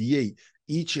 68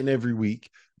 each and every week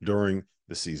during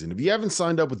the season. If you haven't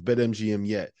signed up with BetMGM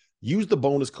yet, use the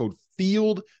bonus code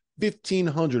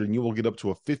FIELD1500 and you will get up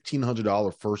to a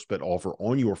 $1,500 first bet offer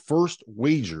on your first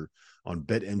wager on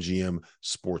BetMGM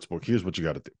Sportsbook. Here's what you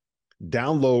got to do.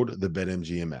 Download the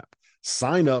BetMGM app.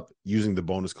 Sign up using the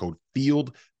bonus code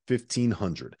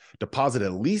FIELD1500. Deposit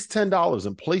at least $10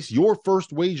 and place your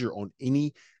first wager on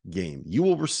any game. You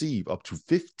will receive up to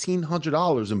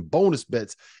 $1,500 in bonus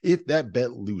bets if that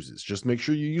bet loses. Just make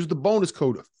sure you use the bonus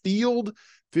code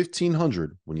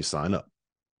FIELD1500 when you sign up.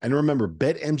 And remember,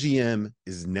 BetMGM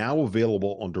is now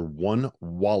available under one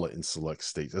wallet in select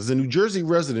states. As a New Jersey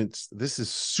resident, this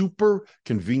is super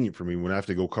convenient for me when I have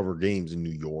to go cover games in New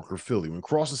York or Philly. When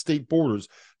crossing state borders,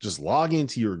 just log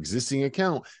into your existing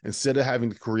account instead of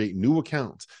having to create new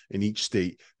accounts in each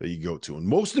state that you go to. And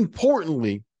most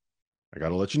importantly, I got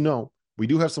to let you know, We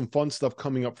do have some fun stuff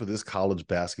coming up for this college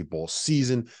basketball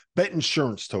season. Bet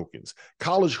insurance tokens,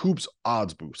 college hoops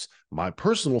odds boosts, my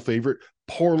personal favorite,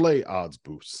 parlay odds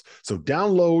boosts. So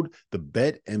download the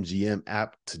BetMGM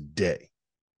app today.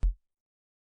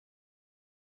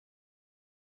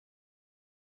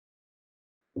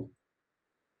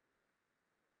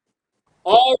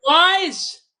 All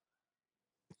rise.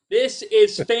 This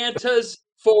is Fanta's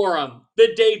Forum,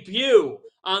 the debut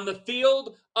on the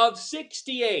field of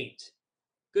 68.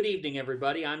 Good evening,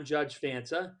 everybody. I'm Judge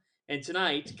Fanta, and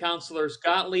tonight, Counselors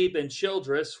Gottlieb and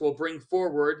Childress will bring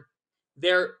forward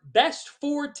their best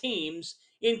 4 teams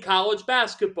in college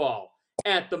basketball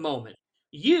at the moment.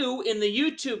 You, in the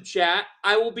YouTube chat,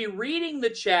 I will be reading the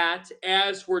chat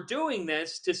as we're doing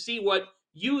this to see what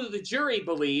you, the jury,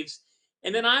 believes,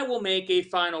 and then I will make a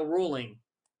final ruling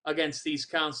against these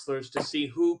counselors to see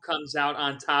who comes out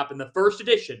on top in the first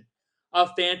edition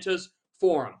of Fanta's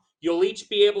Forum. You'll each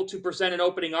be able to present an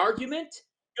opening argument.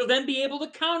 You'll then be able to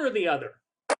counter the other.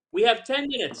 We have 10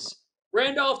 minutes.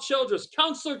 Randolph Childress,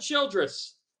 Counselor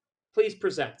Childress, please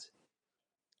present.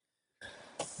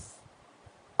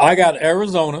 I got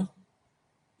Arizona.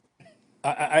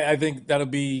 I think that'll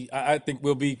be. I think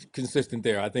we'll be consistent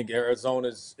there. I think Arizona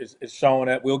is showing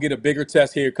that we'll get a bigger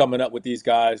test here coming up with these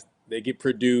guys. They get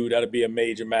Purdue. That'll be a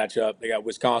major matchup. They got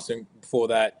Wisconsin before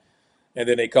that, and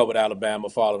then they covered Alabama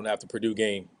following after Purdue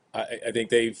game. I think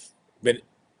they've been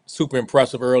super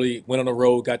impressive early. Went on the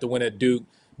road, got the win at Duke,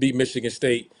 beat Michigan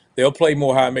State. They'll play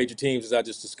more high major teams as I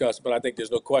just discussed, but I think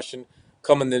there's no question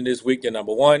coming in this week they're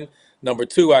number 1. Number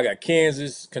 2, I got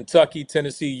Kansas, Kentucky,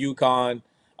 Tennessee, UConn.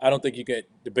 I don't think you can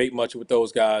debate much with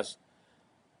those guys.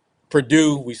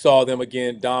 Purdue, we saw them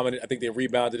again dominant. I think they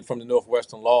rebounded from the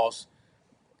Northwestern loss.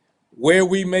 Where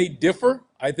we may differ,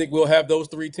 I think we'll have those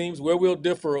 3 teams. Where we'll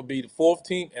differ will be the 4th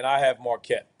team, and I have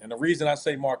Marquette. And the reason I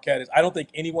say Marquette is I don't think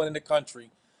anyone in the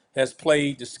country has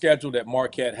played the schedule that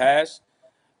Marquette has.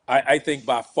 I think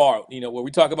by far, when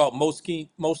we talk about most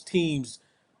teams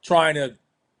trying to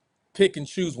pick and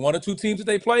choose 1 or 2 teams that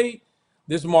they played,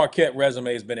 this Marquette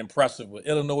resume has been impressive with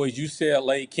Illinois,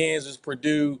 UCLA, Kansas,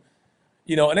 Purdue,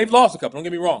 and they've lost a couple. Don't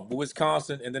get me wrong, but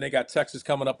Wisconsin, and then they got Texas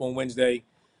coming up on Wednesday.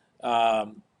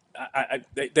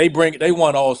 They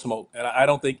want all smoke, and I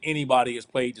don't think anybody has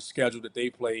played the schedule that they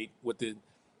played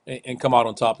and come out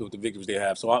on top with the victories they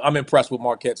have. So I'm impressed with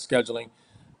Marquette's scheduling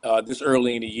this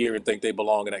early in the year and think they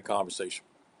belong in that conversation.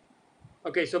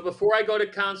 Okay, so before I go to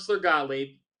Counselor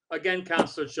Gottlieb, again,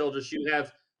 Counselor Childress, you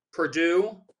have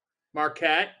Purdue,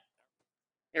 Marquette,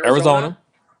 Arizona,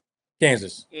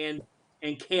 Kansas, and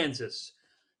Kansas.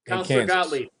 Counselor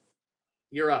Gottlieb,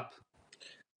 you're up.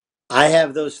 I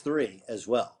have those 3 as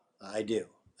well. I do.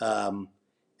 And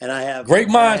I have great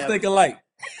minds think alike.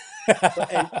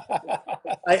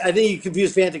 I think you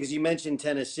confused Fanta because you mentioned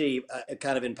Tennessee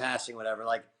kind of in passing, whatever.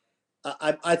 Like,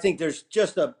 I think there's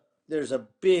a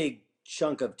big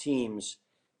chunk of teams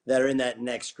that are in that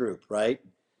next group, right?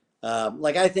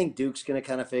 I think Duke's going to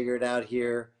kind of figure it out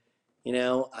here.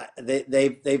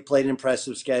 They've played an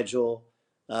impressive schedule.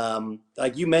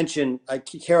 Like you mentioned,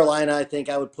 Carolina, I think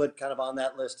I would put kind of on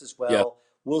that list as well. Yep.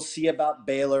 We'll see about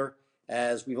Baylor,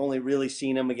 as we've only really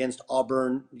seen them against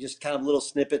Auburn, just kind of little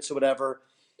snippets or whatever.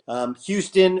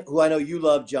 Houston, who I know you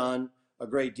love, John, a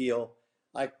great deal.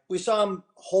 We saw them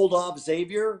hold off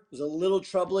Xavier. It was a little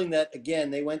troubling that,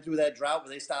 again, they went through that drought where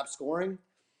they stopped scoring.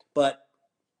 But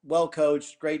well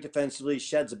coached, great defensively,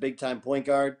 sheds a big-time point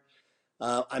guard.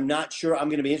 I'm not sure. I'm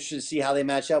going to be interested to see how they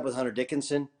match up with Hunter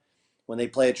Dickinson when they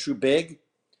play a true big.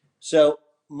 So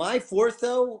my 4th,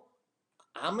 though,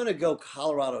 I'm going to go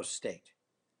Colorado State.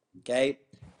 Okay?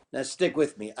 Now stick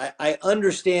with me. I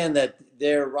understand that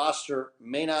their roster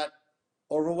may not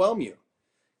overwhelm you.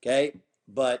 Okay?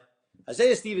 But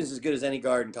Isaiah Stevens is as good as any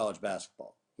guard in college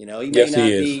basketball. He may not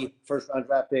be first-round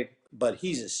draft pick, but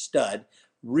he's a stud.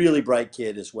 Really bright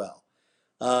kid as well.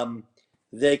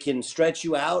 They can stretch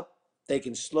you out. They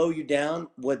can slow you down.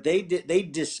 What they did, they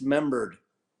dismembered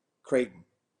Creighton.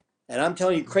 And I'm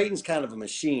telling you, Creighton's kind of a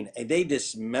machine, and they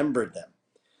dismembered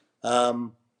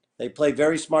them. They play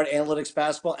very smart analytics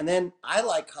basketball. And then I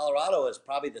like Colorado as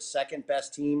probably the 2nd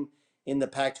best team in the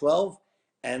Pac-12,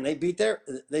 and they beat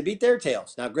their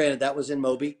tails. Now, granted, that was in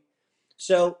Moby.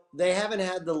 So they haven't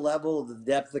had the level, the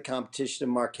depth of the competition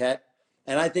in Marquette.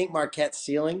 And I think Marquette's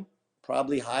ceiling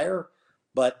probably higher.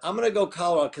 But I'm going to go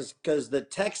Colorado because the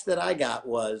text that I got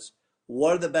was,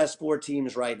 what are the best 4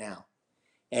 teams right now?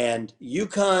 And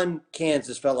UConn,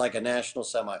 Kansas felt like a national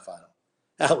semifinal.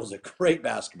 That was a great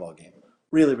basketball game.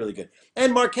 Really, really good.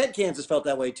 And Marquette, Kansas felt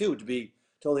that way too, to be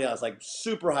totally honest, like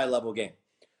super high level game.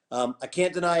 I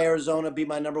can't deny Arizona be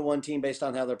my number 1 team based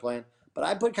on how they're playing. But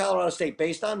I put Colorado State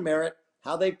based on merit,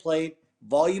 how they played,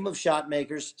 volume of shot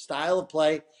makers, style of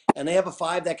play, and they have a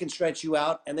 5 that can stretch you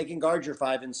out and they can guard your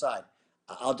 5 inside.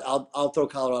 I'll throw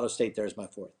Colorado State there as my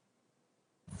 4th.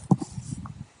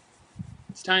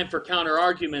 It's time for counter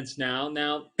arguments now.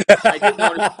 Now, I did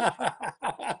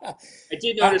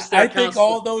notice. I think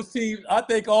all those teams. I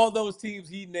think all those teams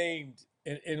he named,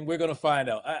 and we're going to find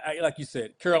out. Like you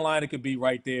said, Carolina could be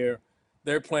right there.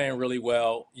 They're playing really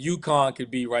well. UConn could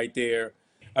be right there.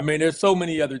 I mean, there's so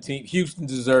many other teams. Houston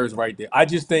deserves right there. I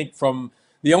just think from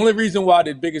the only reason why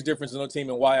the biggest difference in the team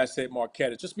and why I said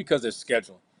Marquette is just because their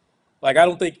schedule. Like, I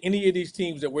don't think any of these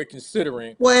teams that we're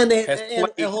considering has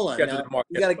played hold on. Now,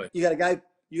 you got a guy.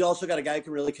 You also got a guy who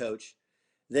can really coach.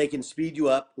 They can speed you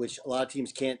up, which a lot of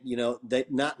teams can't.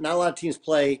 Not a lot of teams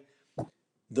play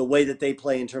the way that they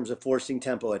play in terms of forcing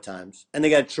tempo at times. And they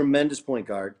got a tremendous point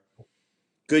guard,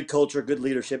 good culture, good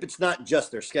leadership. It's not just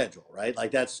their schedule, right?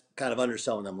 Like, that's kind of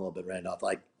underselling them a little bit, Randolph.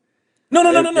 Like, no.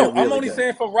 Really I'm only good.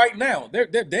 saying for right now, they're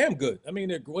damn good. I mean,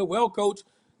 they're well coached,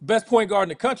 best point guard in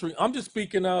the country. I'm just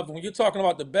speaking of when you're talking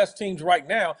about the best teams right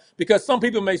now, because some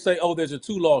people may say, oh, there's a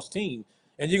 2-loss team.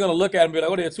 And you're going to look at them and be like,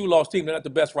 oh, they're a 2-loss team. They're not the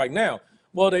best right now.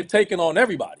 Well, they've taken on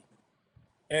everybody.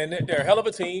 And they're a hell of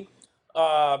a team.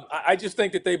 I just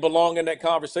think that they belong in that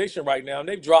conversation right now. And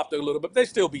they've dropped a little bit, but they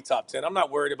still be top 10. I'm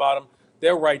not worried about them.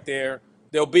 They're right there.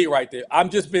 They'll be right there. I've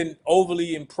just been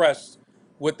overly impressed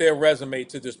with their resume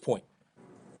to this point.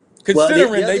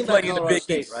 Considering they play in the Big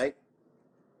East. Right?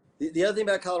 The other thing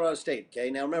about Colorado State,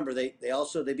 okay? Now remember, they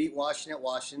beat Washington at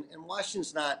Washington, and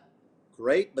Washington's not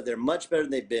great, but they're much better than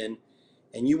they've been.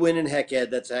 And you win in Heckhead,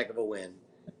 that's a heck of a win.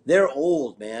 They're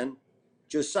old, man.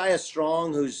 Josiah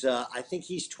Strong, who's I think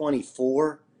he's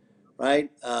 24,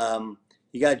 right?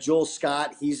 You got Joel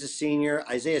Scott, he's a senior.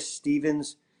 Isaiah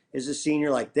Stevens is a senior.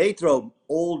 Like, they throw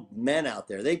old men out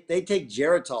there. They take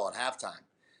Geritol at halftime.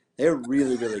 They're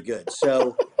really, really good.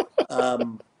 So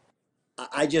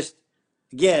I just,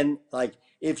 again, like,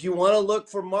 if you want to look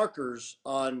for markers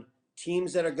on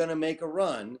teams that are going to make a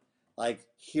run, like,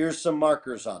 here's some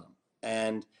markers on them.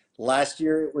 And last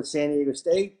year it was San Diego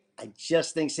State. I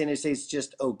just think San Diego State's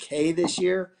just okay this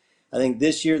year. I think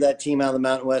this year that team out of the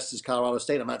Mountain West is Colorado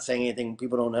State. I'm not saying anything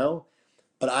people don't know,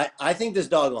 but I think this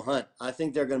dog will hunt. I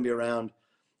think they're going to be around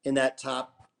in that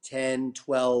top 10,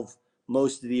 12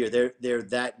 most of the year. They're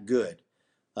that good.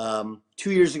 2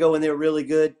 years ago when they were really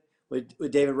good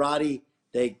with David Roddy,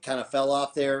 they kind of fell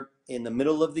off there in the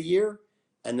middle of the year,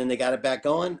 and then they got it back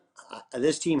going.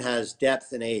 This team has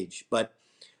depth and age, but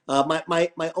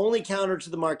my only counter to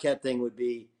the Marquette thing would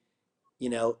be,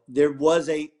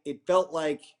 it felt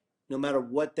like no matter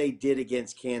what they did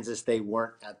against Kansas, they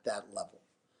weren't at that level.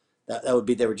 That would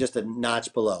be, they were just a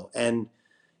notch below. And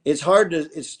it's hard to,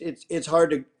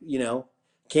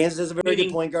 Kansas has a very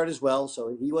good point guard as well,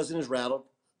 so he wasn't as rattled.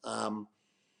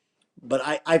 But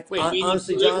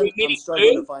honestly, John, I'm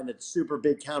struggling to find a super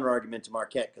big counter argument to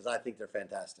Marquette because I think they're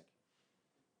fantastic.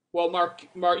 Well, Mark,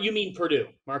 you mean Purdue?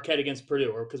 Marquette against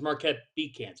Purdue, or because Marquette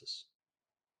beat Kansas?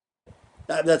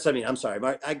 That's what I mean. I'm sorry.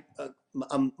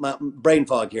 I'm my brain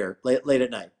fog here late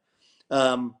at night.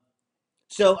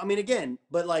 So I mean, again,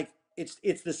 but like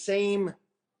it's the same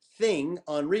thing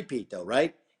on repeat, though,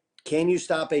 right? Can you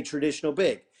stop a traditional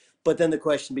big? But then the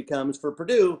question becomes for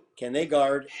Purdue, can they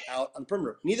guard out on the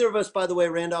perimeter? Neither of us, by the way,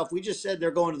 Randolph, we just said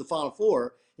they're going to the Final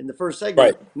Four in the first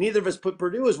segment. Right. Neither of us put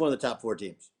Purdue as one of the top 4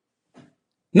 teams.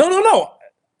 No.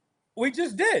 We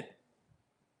just did.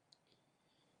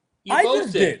 I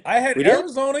just did. I had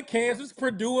Arizona, Kansas,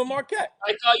 Purdue, and Marquette.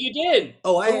 I thought you did.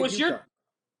 Oh, I Who had was UConn.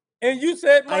 And you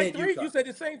said my 3. UConn. You said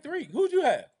the same 3. Who'd you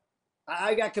have?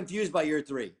 I got confused by your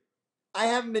 3. I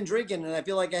haven't been drinking, and I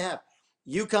feel like I have.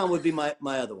 UConn would be my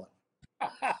other one.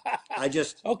 I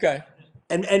just okay.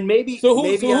 And maybe so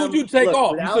who'd you take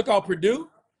off? You took off Purdue?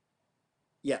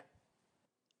 Yeah.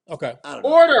 Okay. I don't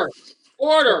know.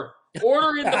 Order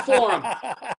in the forum.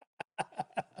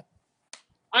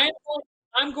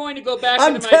 I'm going to go back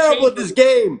into my chambers. I'm terrible at this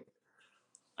game.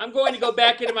 I'm going to go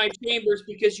back into my chambers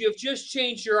because you have just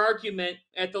changed your argument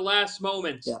at the last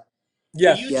moment. Yeah.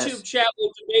 Yes. The YouTube chat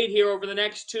will debate here over the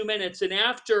next 2 minutes, and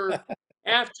after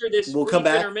this we'll come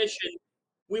back. Intermission,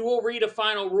 we will read a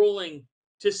final ruling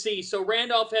to see. So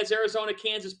Randolph has Arizona,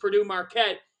 Kansas, Purdue,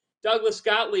 Marquette. Douglas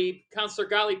Gottlieb, Counselor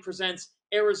Gottlieb presents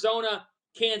Arizona,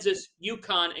 Kansas,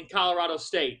 UConn, and Colorado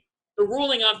State. The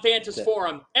ruling on Fantasy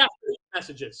Forum after these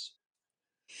messages.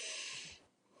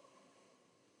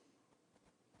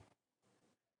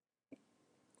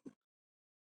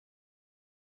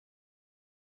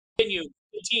 Continue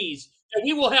to tease that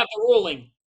we will have the ruling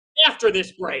after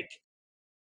this break.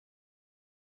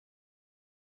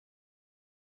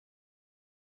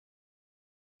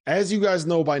 As you guys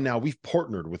know by now, we've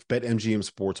partnered with BetMGM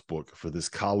Sportsbook for this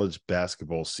college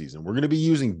basketball season. We're going to be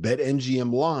using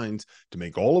BetMGM lines to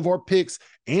make all of our picks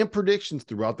and predictions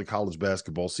throughout the college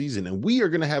basketball season. And we are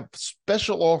going to have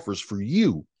special offers for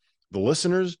you, the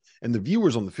listeners and the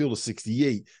viewers on the Field of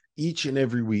 68 each and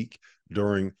every week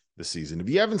during the season. If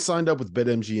you haven't signed up with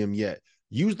BetMGM yet,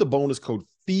 use the bonus code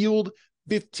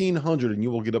FIELD1500 and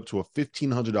you will get up to a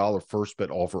 $1,500 first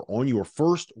bet offer on your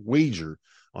first wager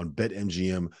on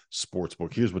BetMGM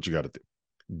Sportsbook. Here's what you got to do.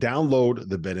 Download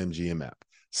the BetMGM app.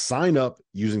 Sign up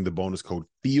using the bonus code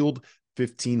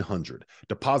FIELD1500.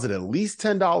 Deposit at least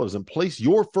 $10 and place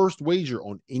your first wager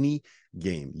on any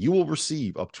game. You will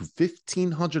receive up to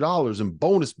 $1,500 in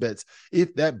bonus bets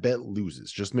if that bet loses.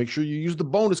 Just make sure you use the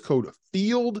bonus code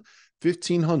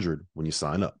FIELD1500 when you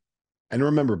sign up. And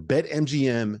remember,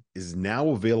 BetMGM is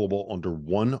now available under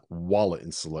one wallet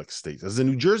in select states. As a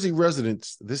New Jersey resident,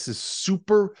 this is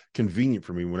super convenient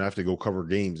for me when I have to go cover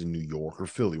games in New York or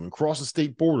Philly. When crossing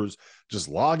state borders, just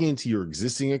log into your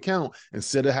existing account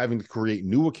instead of having to create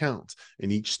new accounts in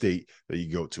each state that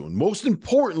you go to. And most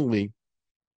importantly,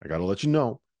 I got to let you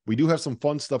know, we do have some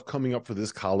fun stuff coming up for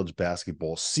this college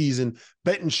basketball season.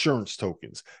 Bet insurance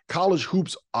tokens, college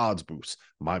hoops odds boosts,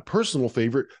 my personal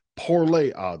favorite,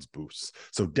 parlay odds boosts.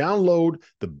 So download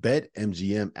the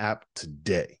BetMGM app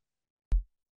today.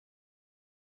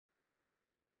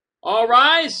 All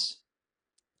rise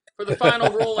for the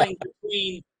final ruling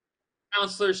between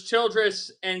Counselors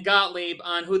Childress and Gottlieb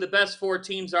on who the best four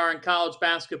teams are in college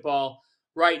basketball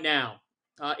right now.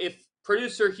 If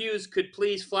Producer Hughes could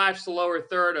please flash the lower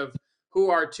third of who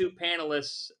our two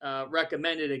panelists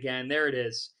recommended again. There it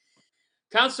is.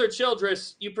 Counselor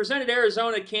Childress, you presented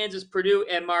Arizona, Kansas, Purdue,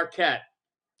 and Marquette.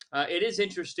 It is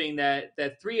interesting that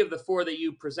three of the four that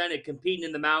you presented competing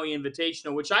in the Maui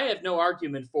Invitational, which I have no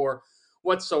argument for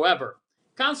whatsoever.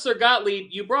 Counselor Gottlieb,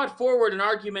 you brought forward an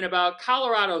argument about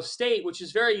Colorado State, which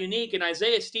is very unique, and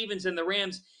Isaiah Stevens and the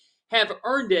Rams have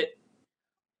earned it.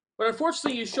 But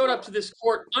unfortunately, you showed up to this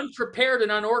court unprepared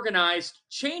and unorganized,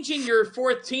 changing your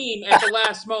fourth team at the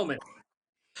last moment.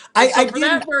 I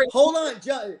didn't. Hold on,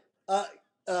 Judge.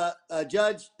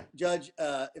 Judge.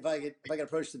 If I could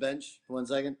approach the bench for 1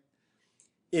 second.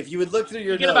 If you would look through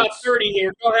your You get notes, about 30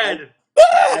 here. Go ahead.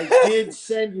 I did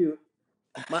send you.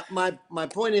 My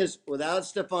point is, without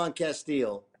Stephon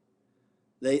Castile,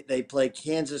 they play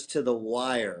Kansas to the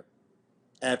wire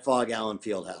at Fog Allen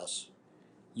Fieldhouse.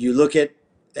 You look at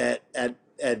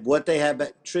what they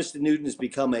have. Tristan Newton has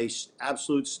become a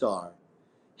absolute star.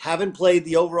 Haven't played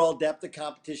the overall depth of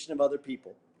competition of other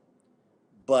people,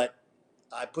 but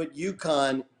I put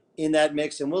UConn in that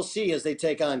mix, and we'll see as they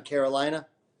take on Carolina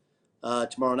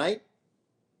tomorrow night.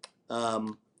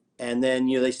 And then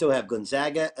they still have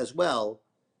Gonzaga as well.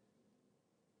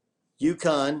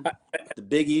 UConn, the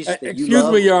Big East.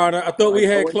 Excuse me, Your Honor. I thought we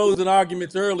had closing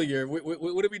arguments earlier.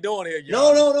 What are we doing here, Your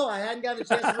Honor? No. I hadn't gotten a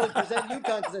chance to really present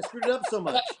UConn because I screwed it up so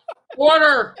much.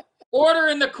 Order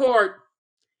in the court.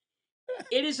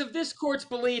 It is of this court's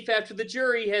belief, after the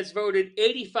jury has voted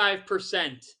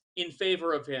 85% in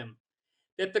favor of him,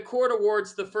 that the court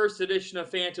awards the first edition of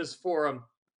Fanta's Forum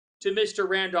to Mr.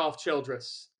 Randolph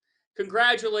Childress.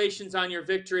 Congratulations on your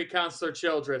victory, Counselor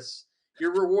Childress.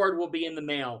 Your reward will be in the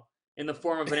mail in the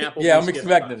form of an Apple. Yeah, I'm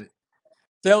expecting it.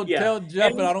 Tell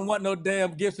Jeff that I don't want no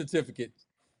damn gift certificate.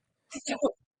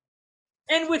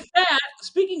 And with that,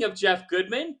 speaking of Jeff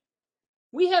Goodman,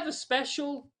 we have a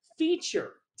special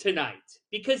feature tonight,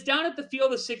 because down at the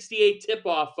Field of 68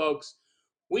 tip-off, folks,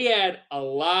 we had a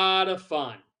lot of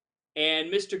fun.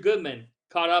 And Mr. Goodman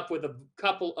caught up with a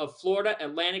couple of Florida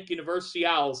Atlantic University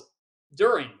Owls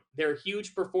during their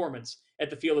huge performance at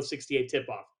the Field of 68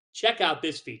 tip-off. Check out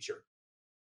this feature.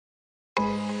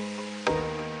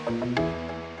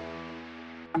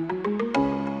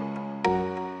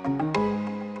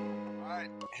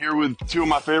 Here with two of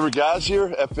my favorite guys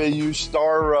here, FAU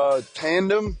star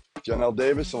tandem, Janelle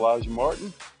Davis, Elijah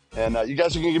Martin. And you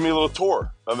guys are going to give me a little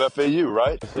tour of FAU,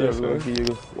 right? Yes, sir. We're going to give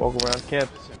you a walk around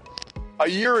campus. A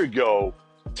year ago,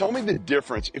 tell me the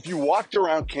difference. If you walked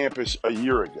around campus a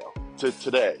year ago to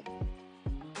today,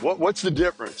 what's the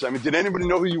difference? I mean, did anybody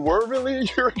know who you were really a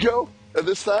year ago at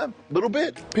this time? A little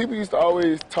bit? People used to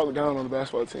always talk down on the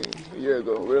basketball team a year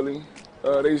ago, really.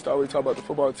 They used to always talk about the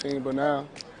football team, but now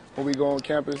when we go on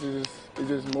campus, it's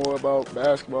just more about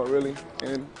basketball, really.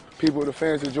 And people, the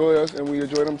fans, enjoy us, and we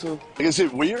enjoy them too. Is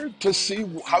it weird to see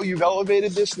how you've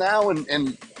elevated this now?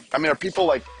 And I mean, are people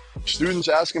like students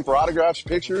asking for autographs,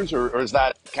 pictures, or is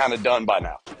that kind of done by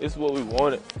now? It's what we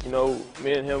wanted. You know,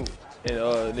 me and him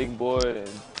and Nick Boyd and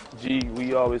G,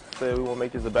 we always said we want to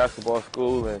make this a basketball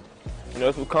school, and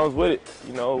that's what comes with it.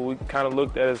 We kind of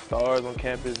looked at as stars on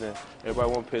campus, and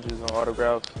everybody want pictures and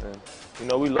autographs,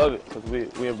 and we love it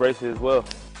because we embrace it as well.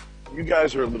 You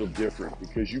guys are a little different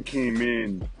because you came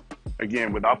in,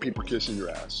 again, without people kissing your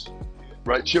ass,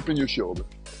 right? Chipping your shoulder.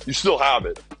 You still have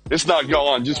it. It's not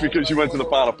gone just because you went to the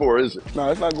Final Four, is it?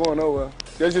 No, it's not going nowhere.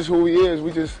 That's just who he is.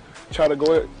 We just try to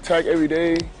go attack every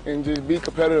day and just be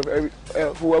competitive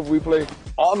whoever we play.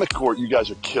 On the court, you guys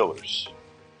are killers.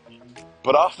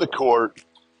 But off the court,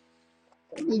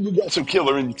 I mean, you got some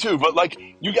killer in you too. But,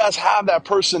 you guys have that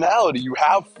personality. You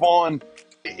have fun.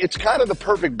 It's kind of the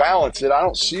perfect balance that I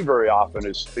don't see very often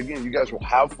is, again, you guys will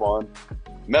have fun,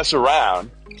 mess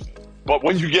around. But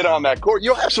when you get on that court,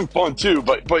 you'll have some fun too.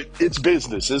 But it's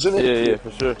business, isn't it? Yeah,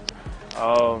 for sure.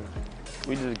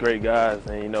 We just great guys.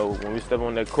 And, when we step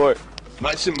on that court.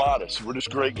 Nice and modest. We're just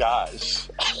great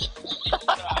guys.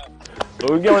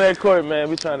 When we get on that court, man,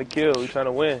 we're trying to kill. We're trying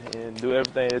to win and do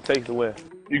everything it takes to win.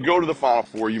 You go to the Final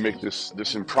Four, you make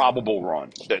this improbable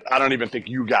run that I don't even think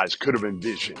you guys could have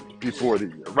envisioned before the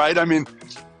year, right? I mean,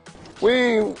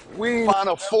 we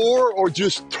Final Four or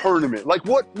just tournament?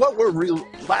 What were real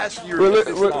last year?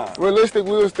 Realistic,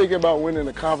 we was thinking about winning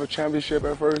the conference championship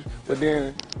at first, but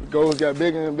then the goals got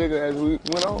bigger and bigger as we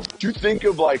went on. Do you think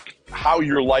of how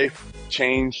your life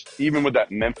changed even with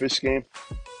that Memphis game?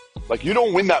 You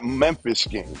don't win that Memphis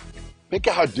game. Think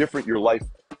of how different your life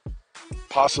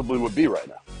possibly would be right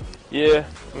now. Yeah,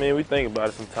 we think about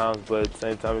it sometimes, but at the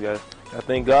same time, we got to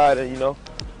thank God and,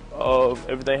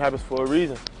 everything happens for a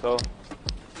reason. So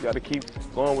you got to keep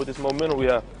going with this momentum we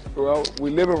have. Well, we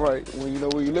living right. When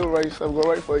you live right, stuff go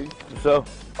right for you. So. All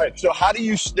right, so how do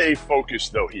you stay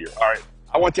focused, though, here? All right,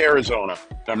 I went to Arizona,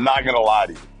 and I'm not going to lie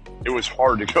to you. It was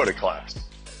hard to go to class.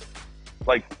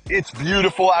 It's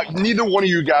beautiful out. Neither one of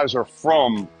you guys are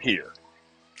from here,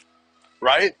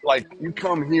 right? You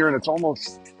come here, and it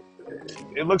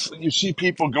looks like you see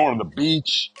people going to the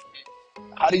beach.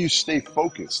 How do you stay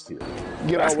focused here?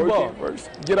 Get our work in first.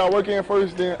 Get our work in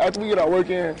first, then after we get our work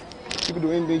in, you can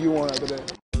do anything you want after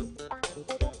that.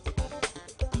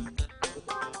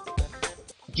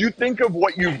 Do you think of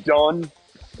what you've done,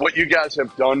 what you guys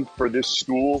have done for this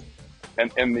school,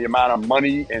 and the amount of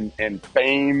money and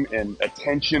fame and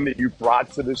attention that you brought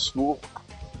to this school?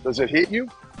 Does it hit you?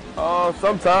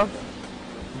 Sometimes,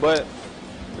 but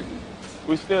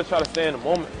we still try to stay in the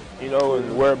moment,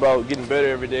 and worry about getting better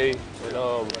every day and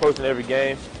approaching every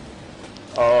game.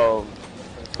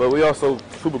 But we also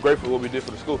super grateful for what we did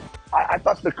for the school. I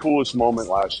thought the coolest moment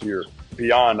last year,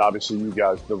 beyond obviously you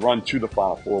guys, the run to the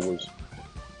Final Four, was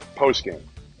post-game.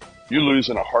 You lose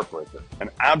in a heartbreaker, an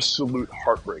absolute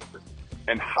heartbreaker.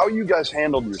 And how you guys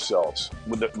handled yourselves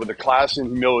with the class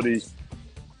and humility.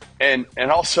 And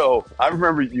also, I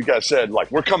remember you guys said,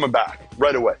 we're coming back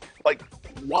right away.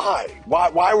 Why?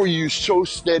 Why were you so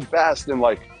steadfast and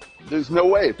there's no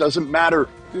way, it doesn't matter?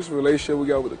 This relationship we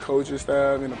got with the coaching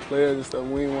staff and the players and stuff,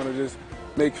 we didn't want to just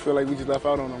make feel like we just left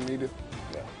out on them either.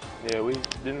 Yeah, we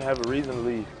didn't have a reason to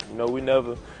leave. We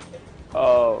never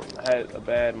had a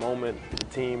bad moment with the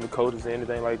team, the coaches,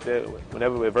 anything like that.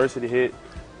 Whenever adversity hit,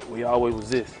 we always was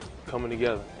this, coming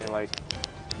together. And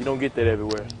you don't get that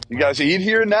everywhere. You guys eat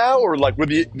here now, or with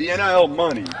the NIL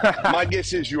money? My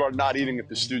guess is you are not eating at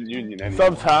the student union anymore.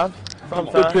 Sometimes.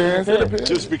 It depends.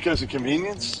 Just because of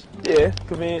convenience? Yeah,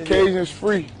 convenience. Occasion's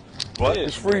free. What?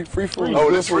 It's free food.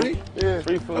 Oh, it's free? Yeah.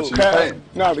 Free food.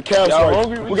 No, the Cavs Y'all right.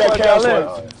 hungry? We got Cavs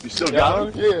right. You still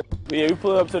got them? Yeah. We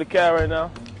pull up to the Cal right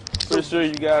now. Pretty sure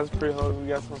you guys are pretty hungry. We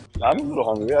got some. I'm a little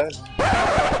hungry, guys.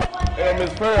 Hey,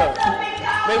 Miss Pearl.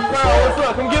 Miss Pearl, what's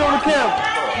up? Come get on the camera.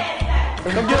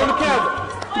 Come get on the camera.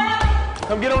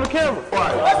 Come get on the camera.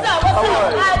 What's up?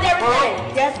 How's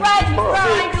everything? That's right, you bro. I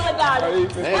ain't doing about it.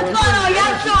 What's going on?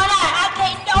 Y'all showing out. I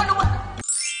can't know what.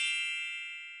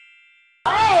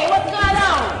 Hey, what's going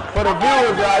on? For the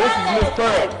viewers, guys, this is Miss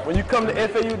Pearl. When you come to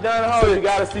FAU Dining Hall, you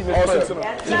gotta see Miss Pearl.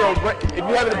 She gonna if you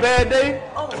having a bad day,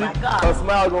 her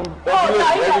smile gonna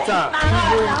uplift every time.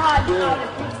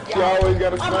 She always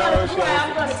got a smile.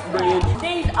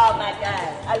 These are my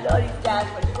guys. I love these guys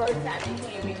for the first time they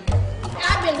came in.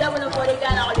 I've been loving them before they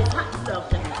got all this hot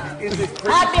stuff now.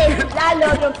 I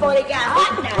love them before they got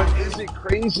hot now. But is it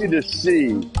crazy to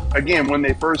see, again, when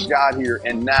they first got here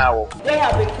and now? They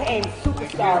have become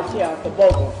superstars here for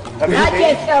Bogle. Not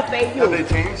just FAU. Have they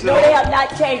changed? No, they have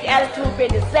not changed. Attitude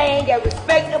been the same. They're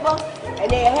respectable. And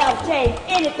they have changed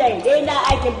anything. They're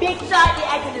not acting big shot.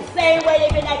 They're acting the same way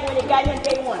they've been acting when they got here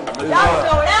day one. Y'all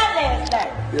sold out last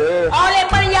night. Yeah. All that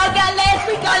money y'all got last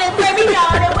week, all that baby y'all,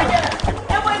 that went to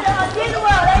Disney World.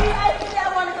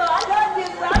 I want to go. I love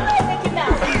Disney World. I love Mickey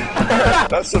Mouse.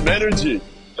 That's some energy.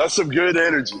 That's some good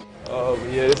energy.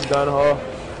 Yeah, this is Don Hall,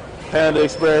 Panda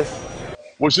Express.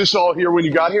 Was this all here when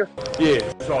you got here? Yeah,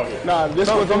 it's all here. Nah, this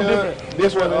wasn't here.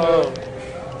 This wasn't here.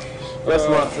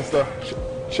 Restaurants and stuff.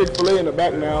 Chick-fil-A in the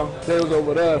back now. They was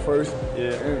over there at first.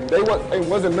 Yeah. And it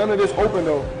wasn't none of this open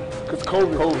though, because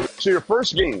COVID. So your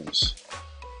first games,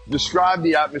 describe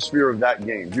the atmosphere of that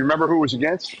game. Do you remember who it was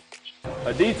against?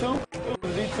 A D2? It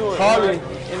was a D2. Hardly.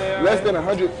 Less than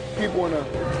 100 people in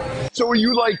there. So are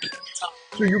you like,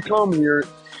 so you come here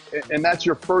and that's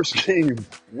your first game.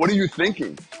 What are you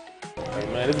thinking? Hey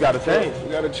man, it's got to change.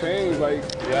 We got to change. Like,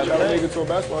 try to make it to a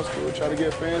basketball school. Try to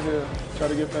get fans here. Try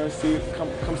to get fans to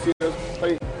come see us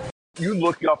play. You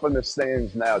look up in the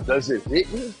stands now. Does it hit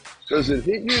you? Does it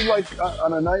hit you like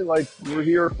on a night like we're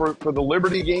here for the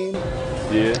Liberty game?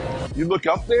 Yeah. You look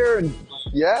up there and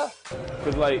yeah?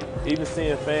 Because like even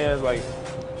seeing fans like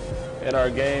at our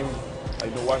game,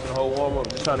 like been watching the whole warm up,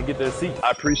 just trying to get their seats. I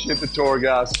appreciate the tour,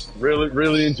 guys.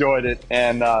 Really enjoyed it.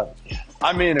 And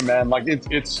I'm in it, man. Like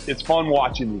it's fun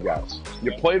watching you guys.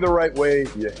 You play the right way,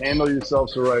 you handle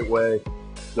yourselves the right way.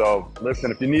 So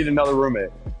listen, if you need another roommate,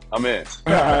 I'm in.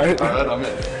 All right. All right, I'm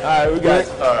in. All right, we got it.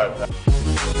 All right.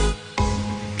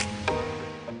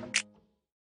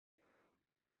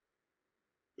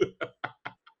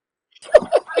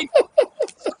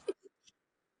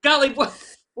 Golly,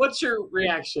 what's your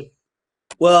reaction?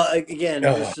 Well, again,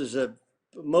 this is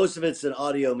most of it's an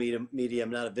audio medium,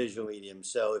 not a visual medium.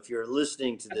 So if you're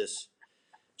listening to this,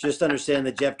 just understand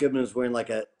that Jeff Goodman was wearing like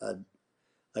a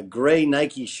gray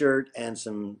Nike shirt and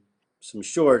some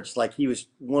shorts, like he was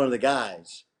one of the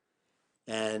guys.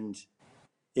 And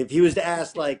if he was to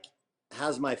ask, like,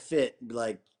 how's my fit?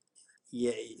 Like,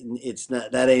 yeah, it's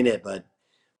not, that ain't it, bud.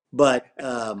 But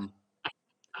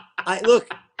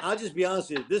I'll just be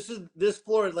honest with you. This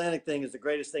Florida Atlantic thing is the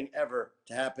greatest thing ever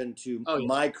to happen to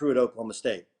my crew at Oklahoma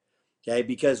State. Okay,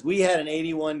 because we had an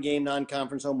 81 game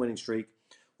non-conference home winning streak.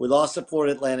 We lost to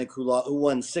Florida Atlantic, who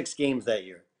won 6 games that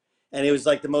year, and it was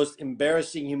like the most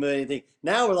embarrassing, humiliating thing.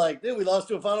 Now we're like, dude, we lost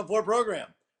to a Final Four program.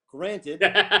 Granted,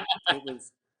 it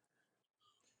was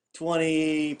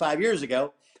 25 years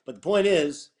ago, but the point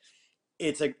is,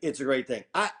 it's a great thing.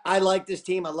 I like this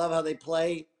team. I love how they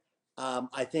play.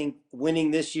 I think winning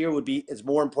this year is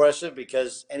more impressive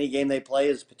because any game they play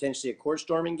is potentially a court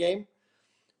storming game,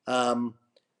 and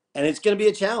it's going to be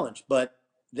a challenge. But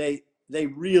they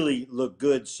really look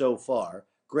good so far.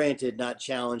 Granted, not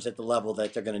challenged at the level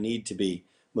that they're going to need to be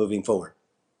moving forward.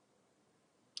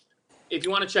 If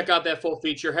you want to check out that full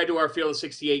feature, head to our Field of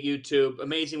 68 YouTube.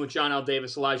 Amazing with John L.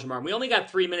 Davis, Elijah Martin. We only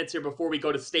got 3 minutes here before we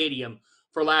go to Stadium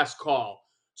for last call.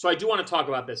 So I do want to talk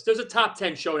about this. There's a top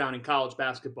 10 showdown in college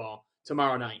basketball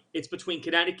tomorrow night. It's between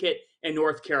Connecticut and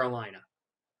North Carolina.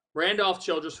 Randolph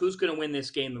Childress, who's going to win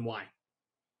this game and why?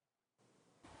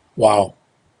 Wow.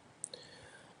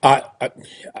 I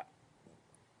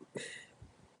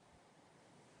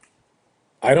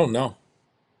don't know.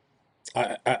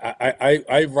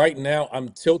 I right now I'm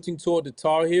tilting toward the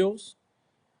Tar Heels.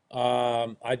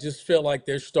 I just feel like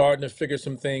they're starting to figure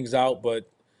some things out, but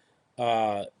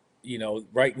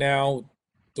right now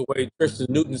the way Tristan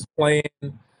Newton's playing,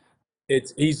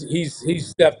 he's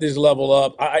stepped his level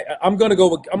up. I'm gonna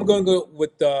go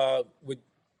with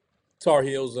Tar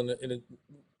Heels and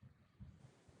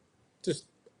just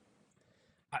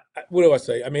what do I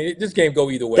say? I mean, this game go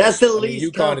either way. That's the I mean, least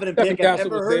UConn, confident Stephen pick I've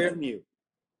Castle ever was heard there. from you.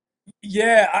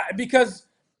 Yeah, because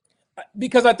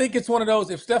I think it's one of those.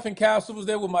 If Stephen Castle was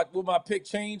there, will my pick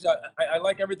change? I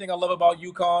like everything I love about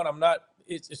UConn. I'm not.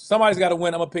 If somebody's got to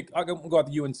win, I'm gonna go out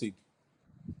to UNC.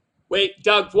 Wait,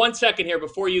 Doug, 1 second here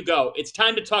before you go. It's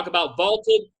time to talk about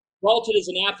Vaulted. Vaulted is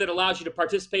an app that allows you to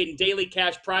participate in daily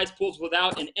cash prize pools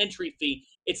without an entry fee.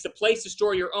 It's the place to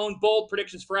store your own bold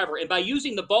predictions forever. And by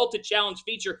using the Vaulted Challenge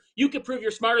feature, you can prove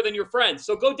you're smarter than your friends.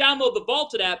 So go download the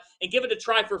Vaulted app and give it a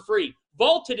try for free.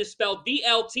 Vaulted is spelled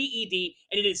VLTED,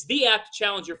 and it is the app to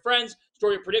challenge your friends,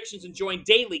 store your predictions, and join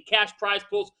daily cash prize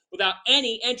pools without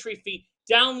any entry fee.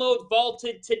 Download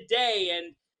Vaulted today.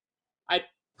 And I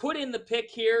put in the pick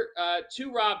here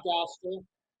to Rob Gospel.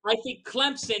 I think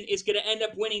Clemson is going to end up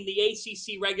winning the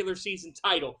ACC regular season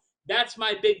title. That's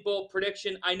my big, bold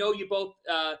prediction. I know you both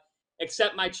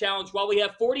accept my challenge. While we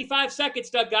have 45 seconds,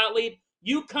 Doug Gottlieb,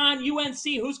 UConn,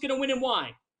 UNC, who's going to win and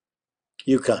why?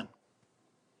 UConn.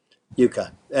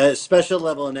 Special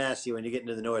level of nasty when you get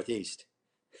into the Northeast.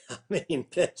 I mean,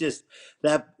 that's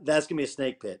going to be a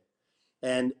snake pit.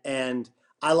 And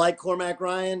I like Cormac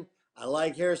Ryan. I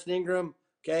like Harrison Ingram.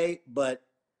 Okay, but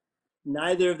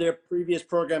neither of their previous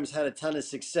programs had a ton of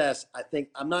success.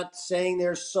 I'm not saying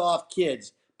they're soft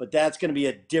kids, but that's going to be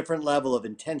a different level of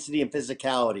intensity and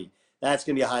physicality. That's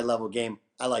going to be a high-level game.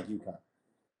 I like UConn.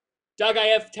 Doug, I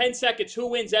have 10 seconds. Who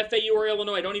wins, FAU or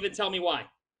Illinois? Don't even tell me why.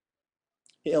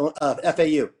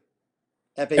 FAU.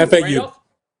 FAU.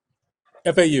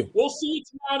 FAU. We'll see you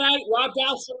tomorrow night. Rob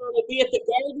Dowser will be at the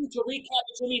Garden to recap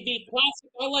the Jimmy V Classic.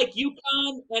 I like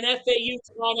UConn and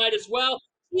FAU tomorrow night as well.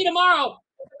 See you tomorrow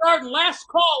at the Garden. Last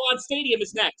call on Stadium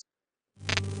is next.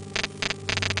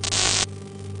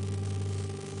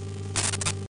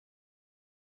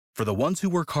 For the ones who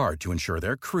work hard to ensure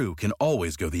their crew can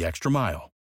always go the extra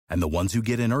mile, and the ones who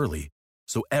get in early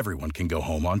so everyone can go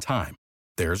home on time,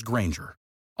 there's Grainger,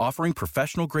 offering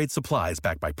professional-grade supplies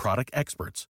backed by product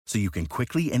experts so you can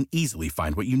quickly and easily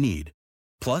find what you need.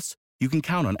 Plus, you can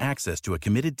count on access to a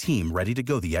committed team ready to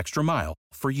go the extra mile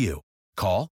for you.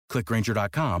 Call, click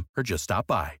Grainger.com, or just stop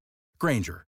by.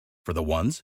 Grainger, for the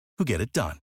ones who get it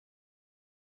done.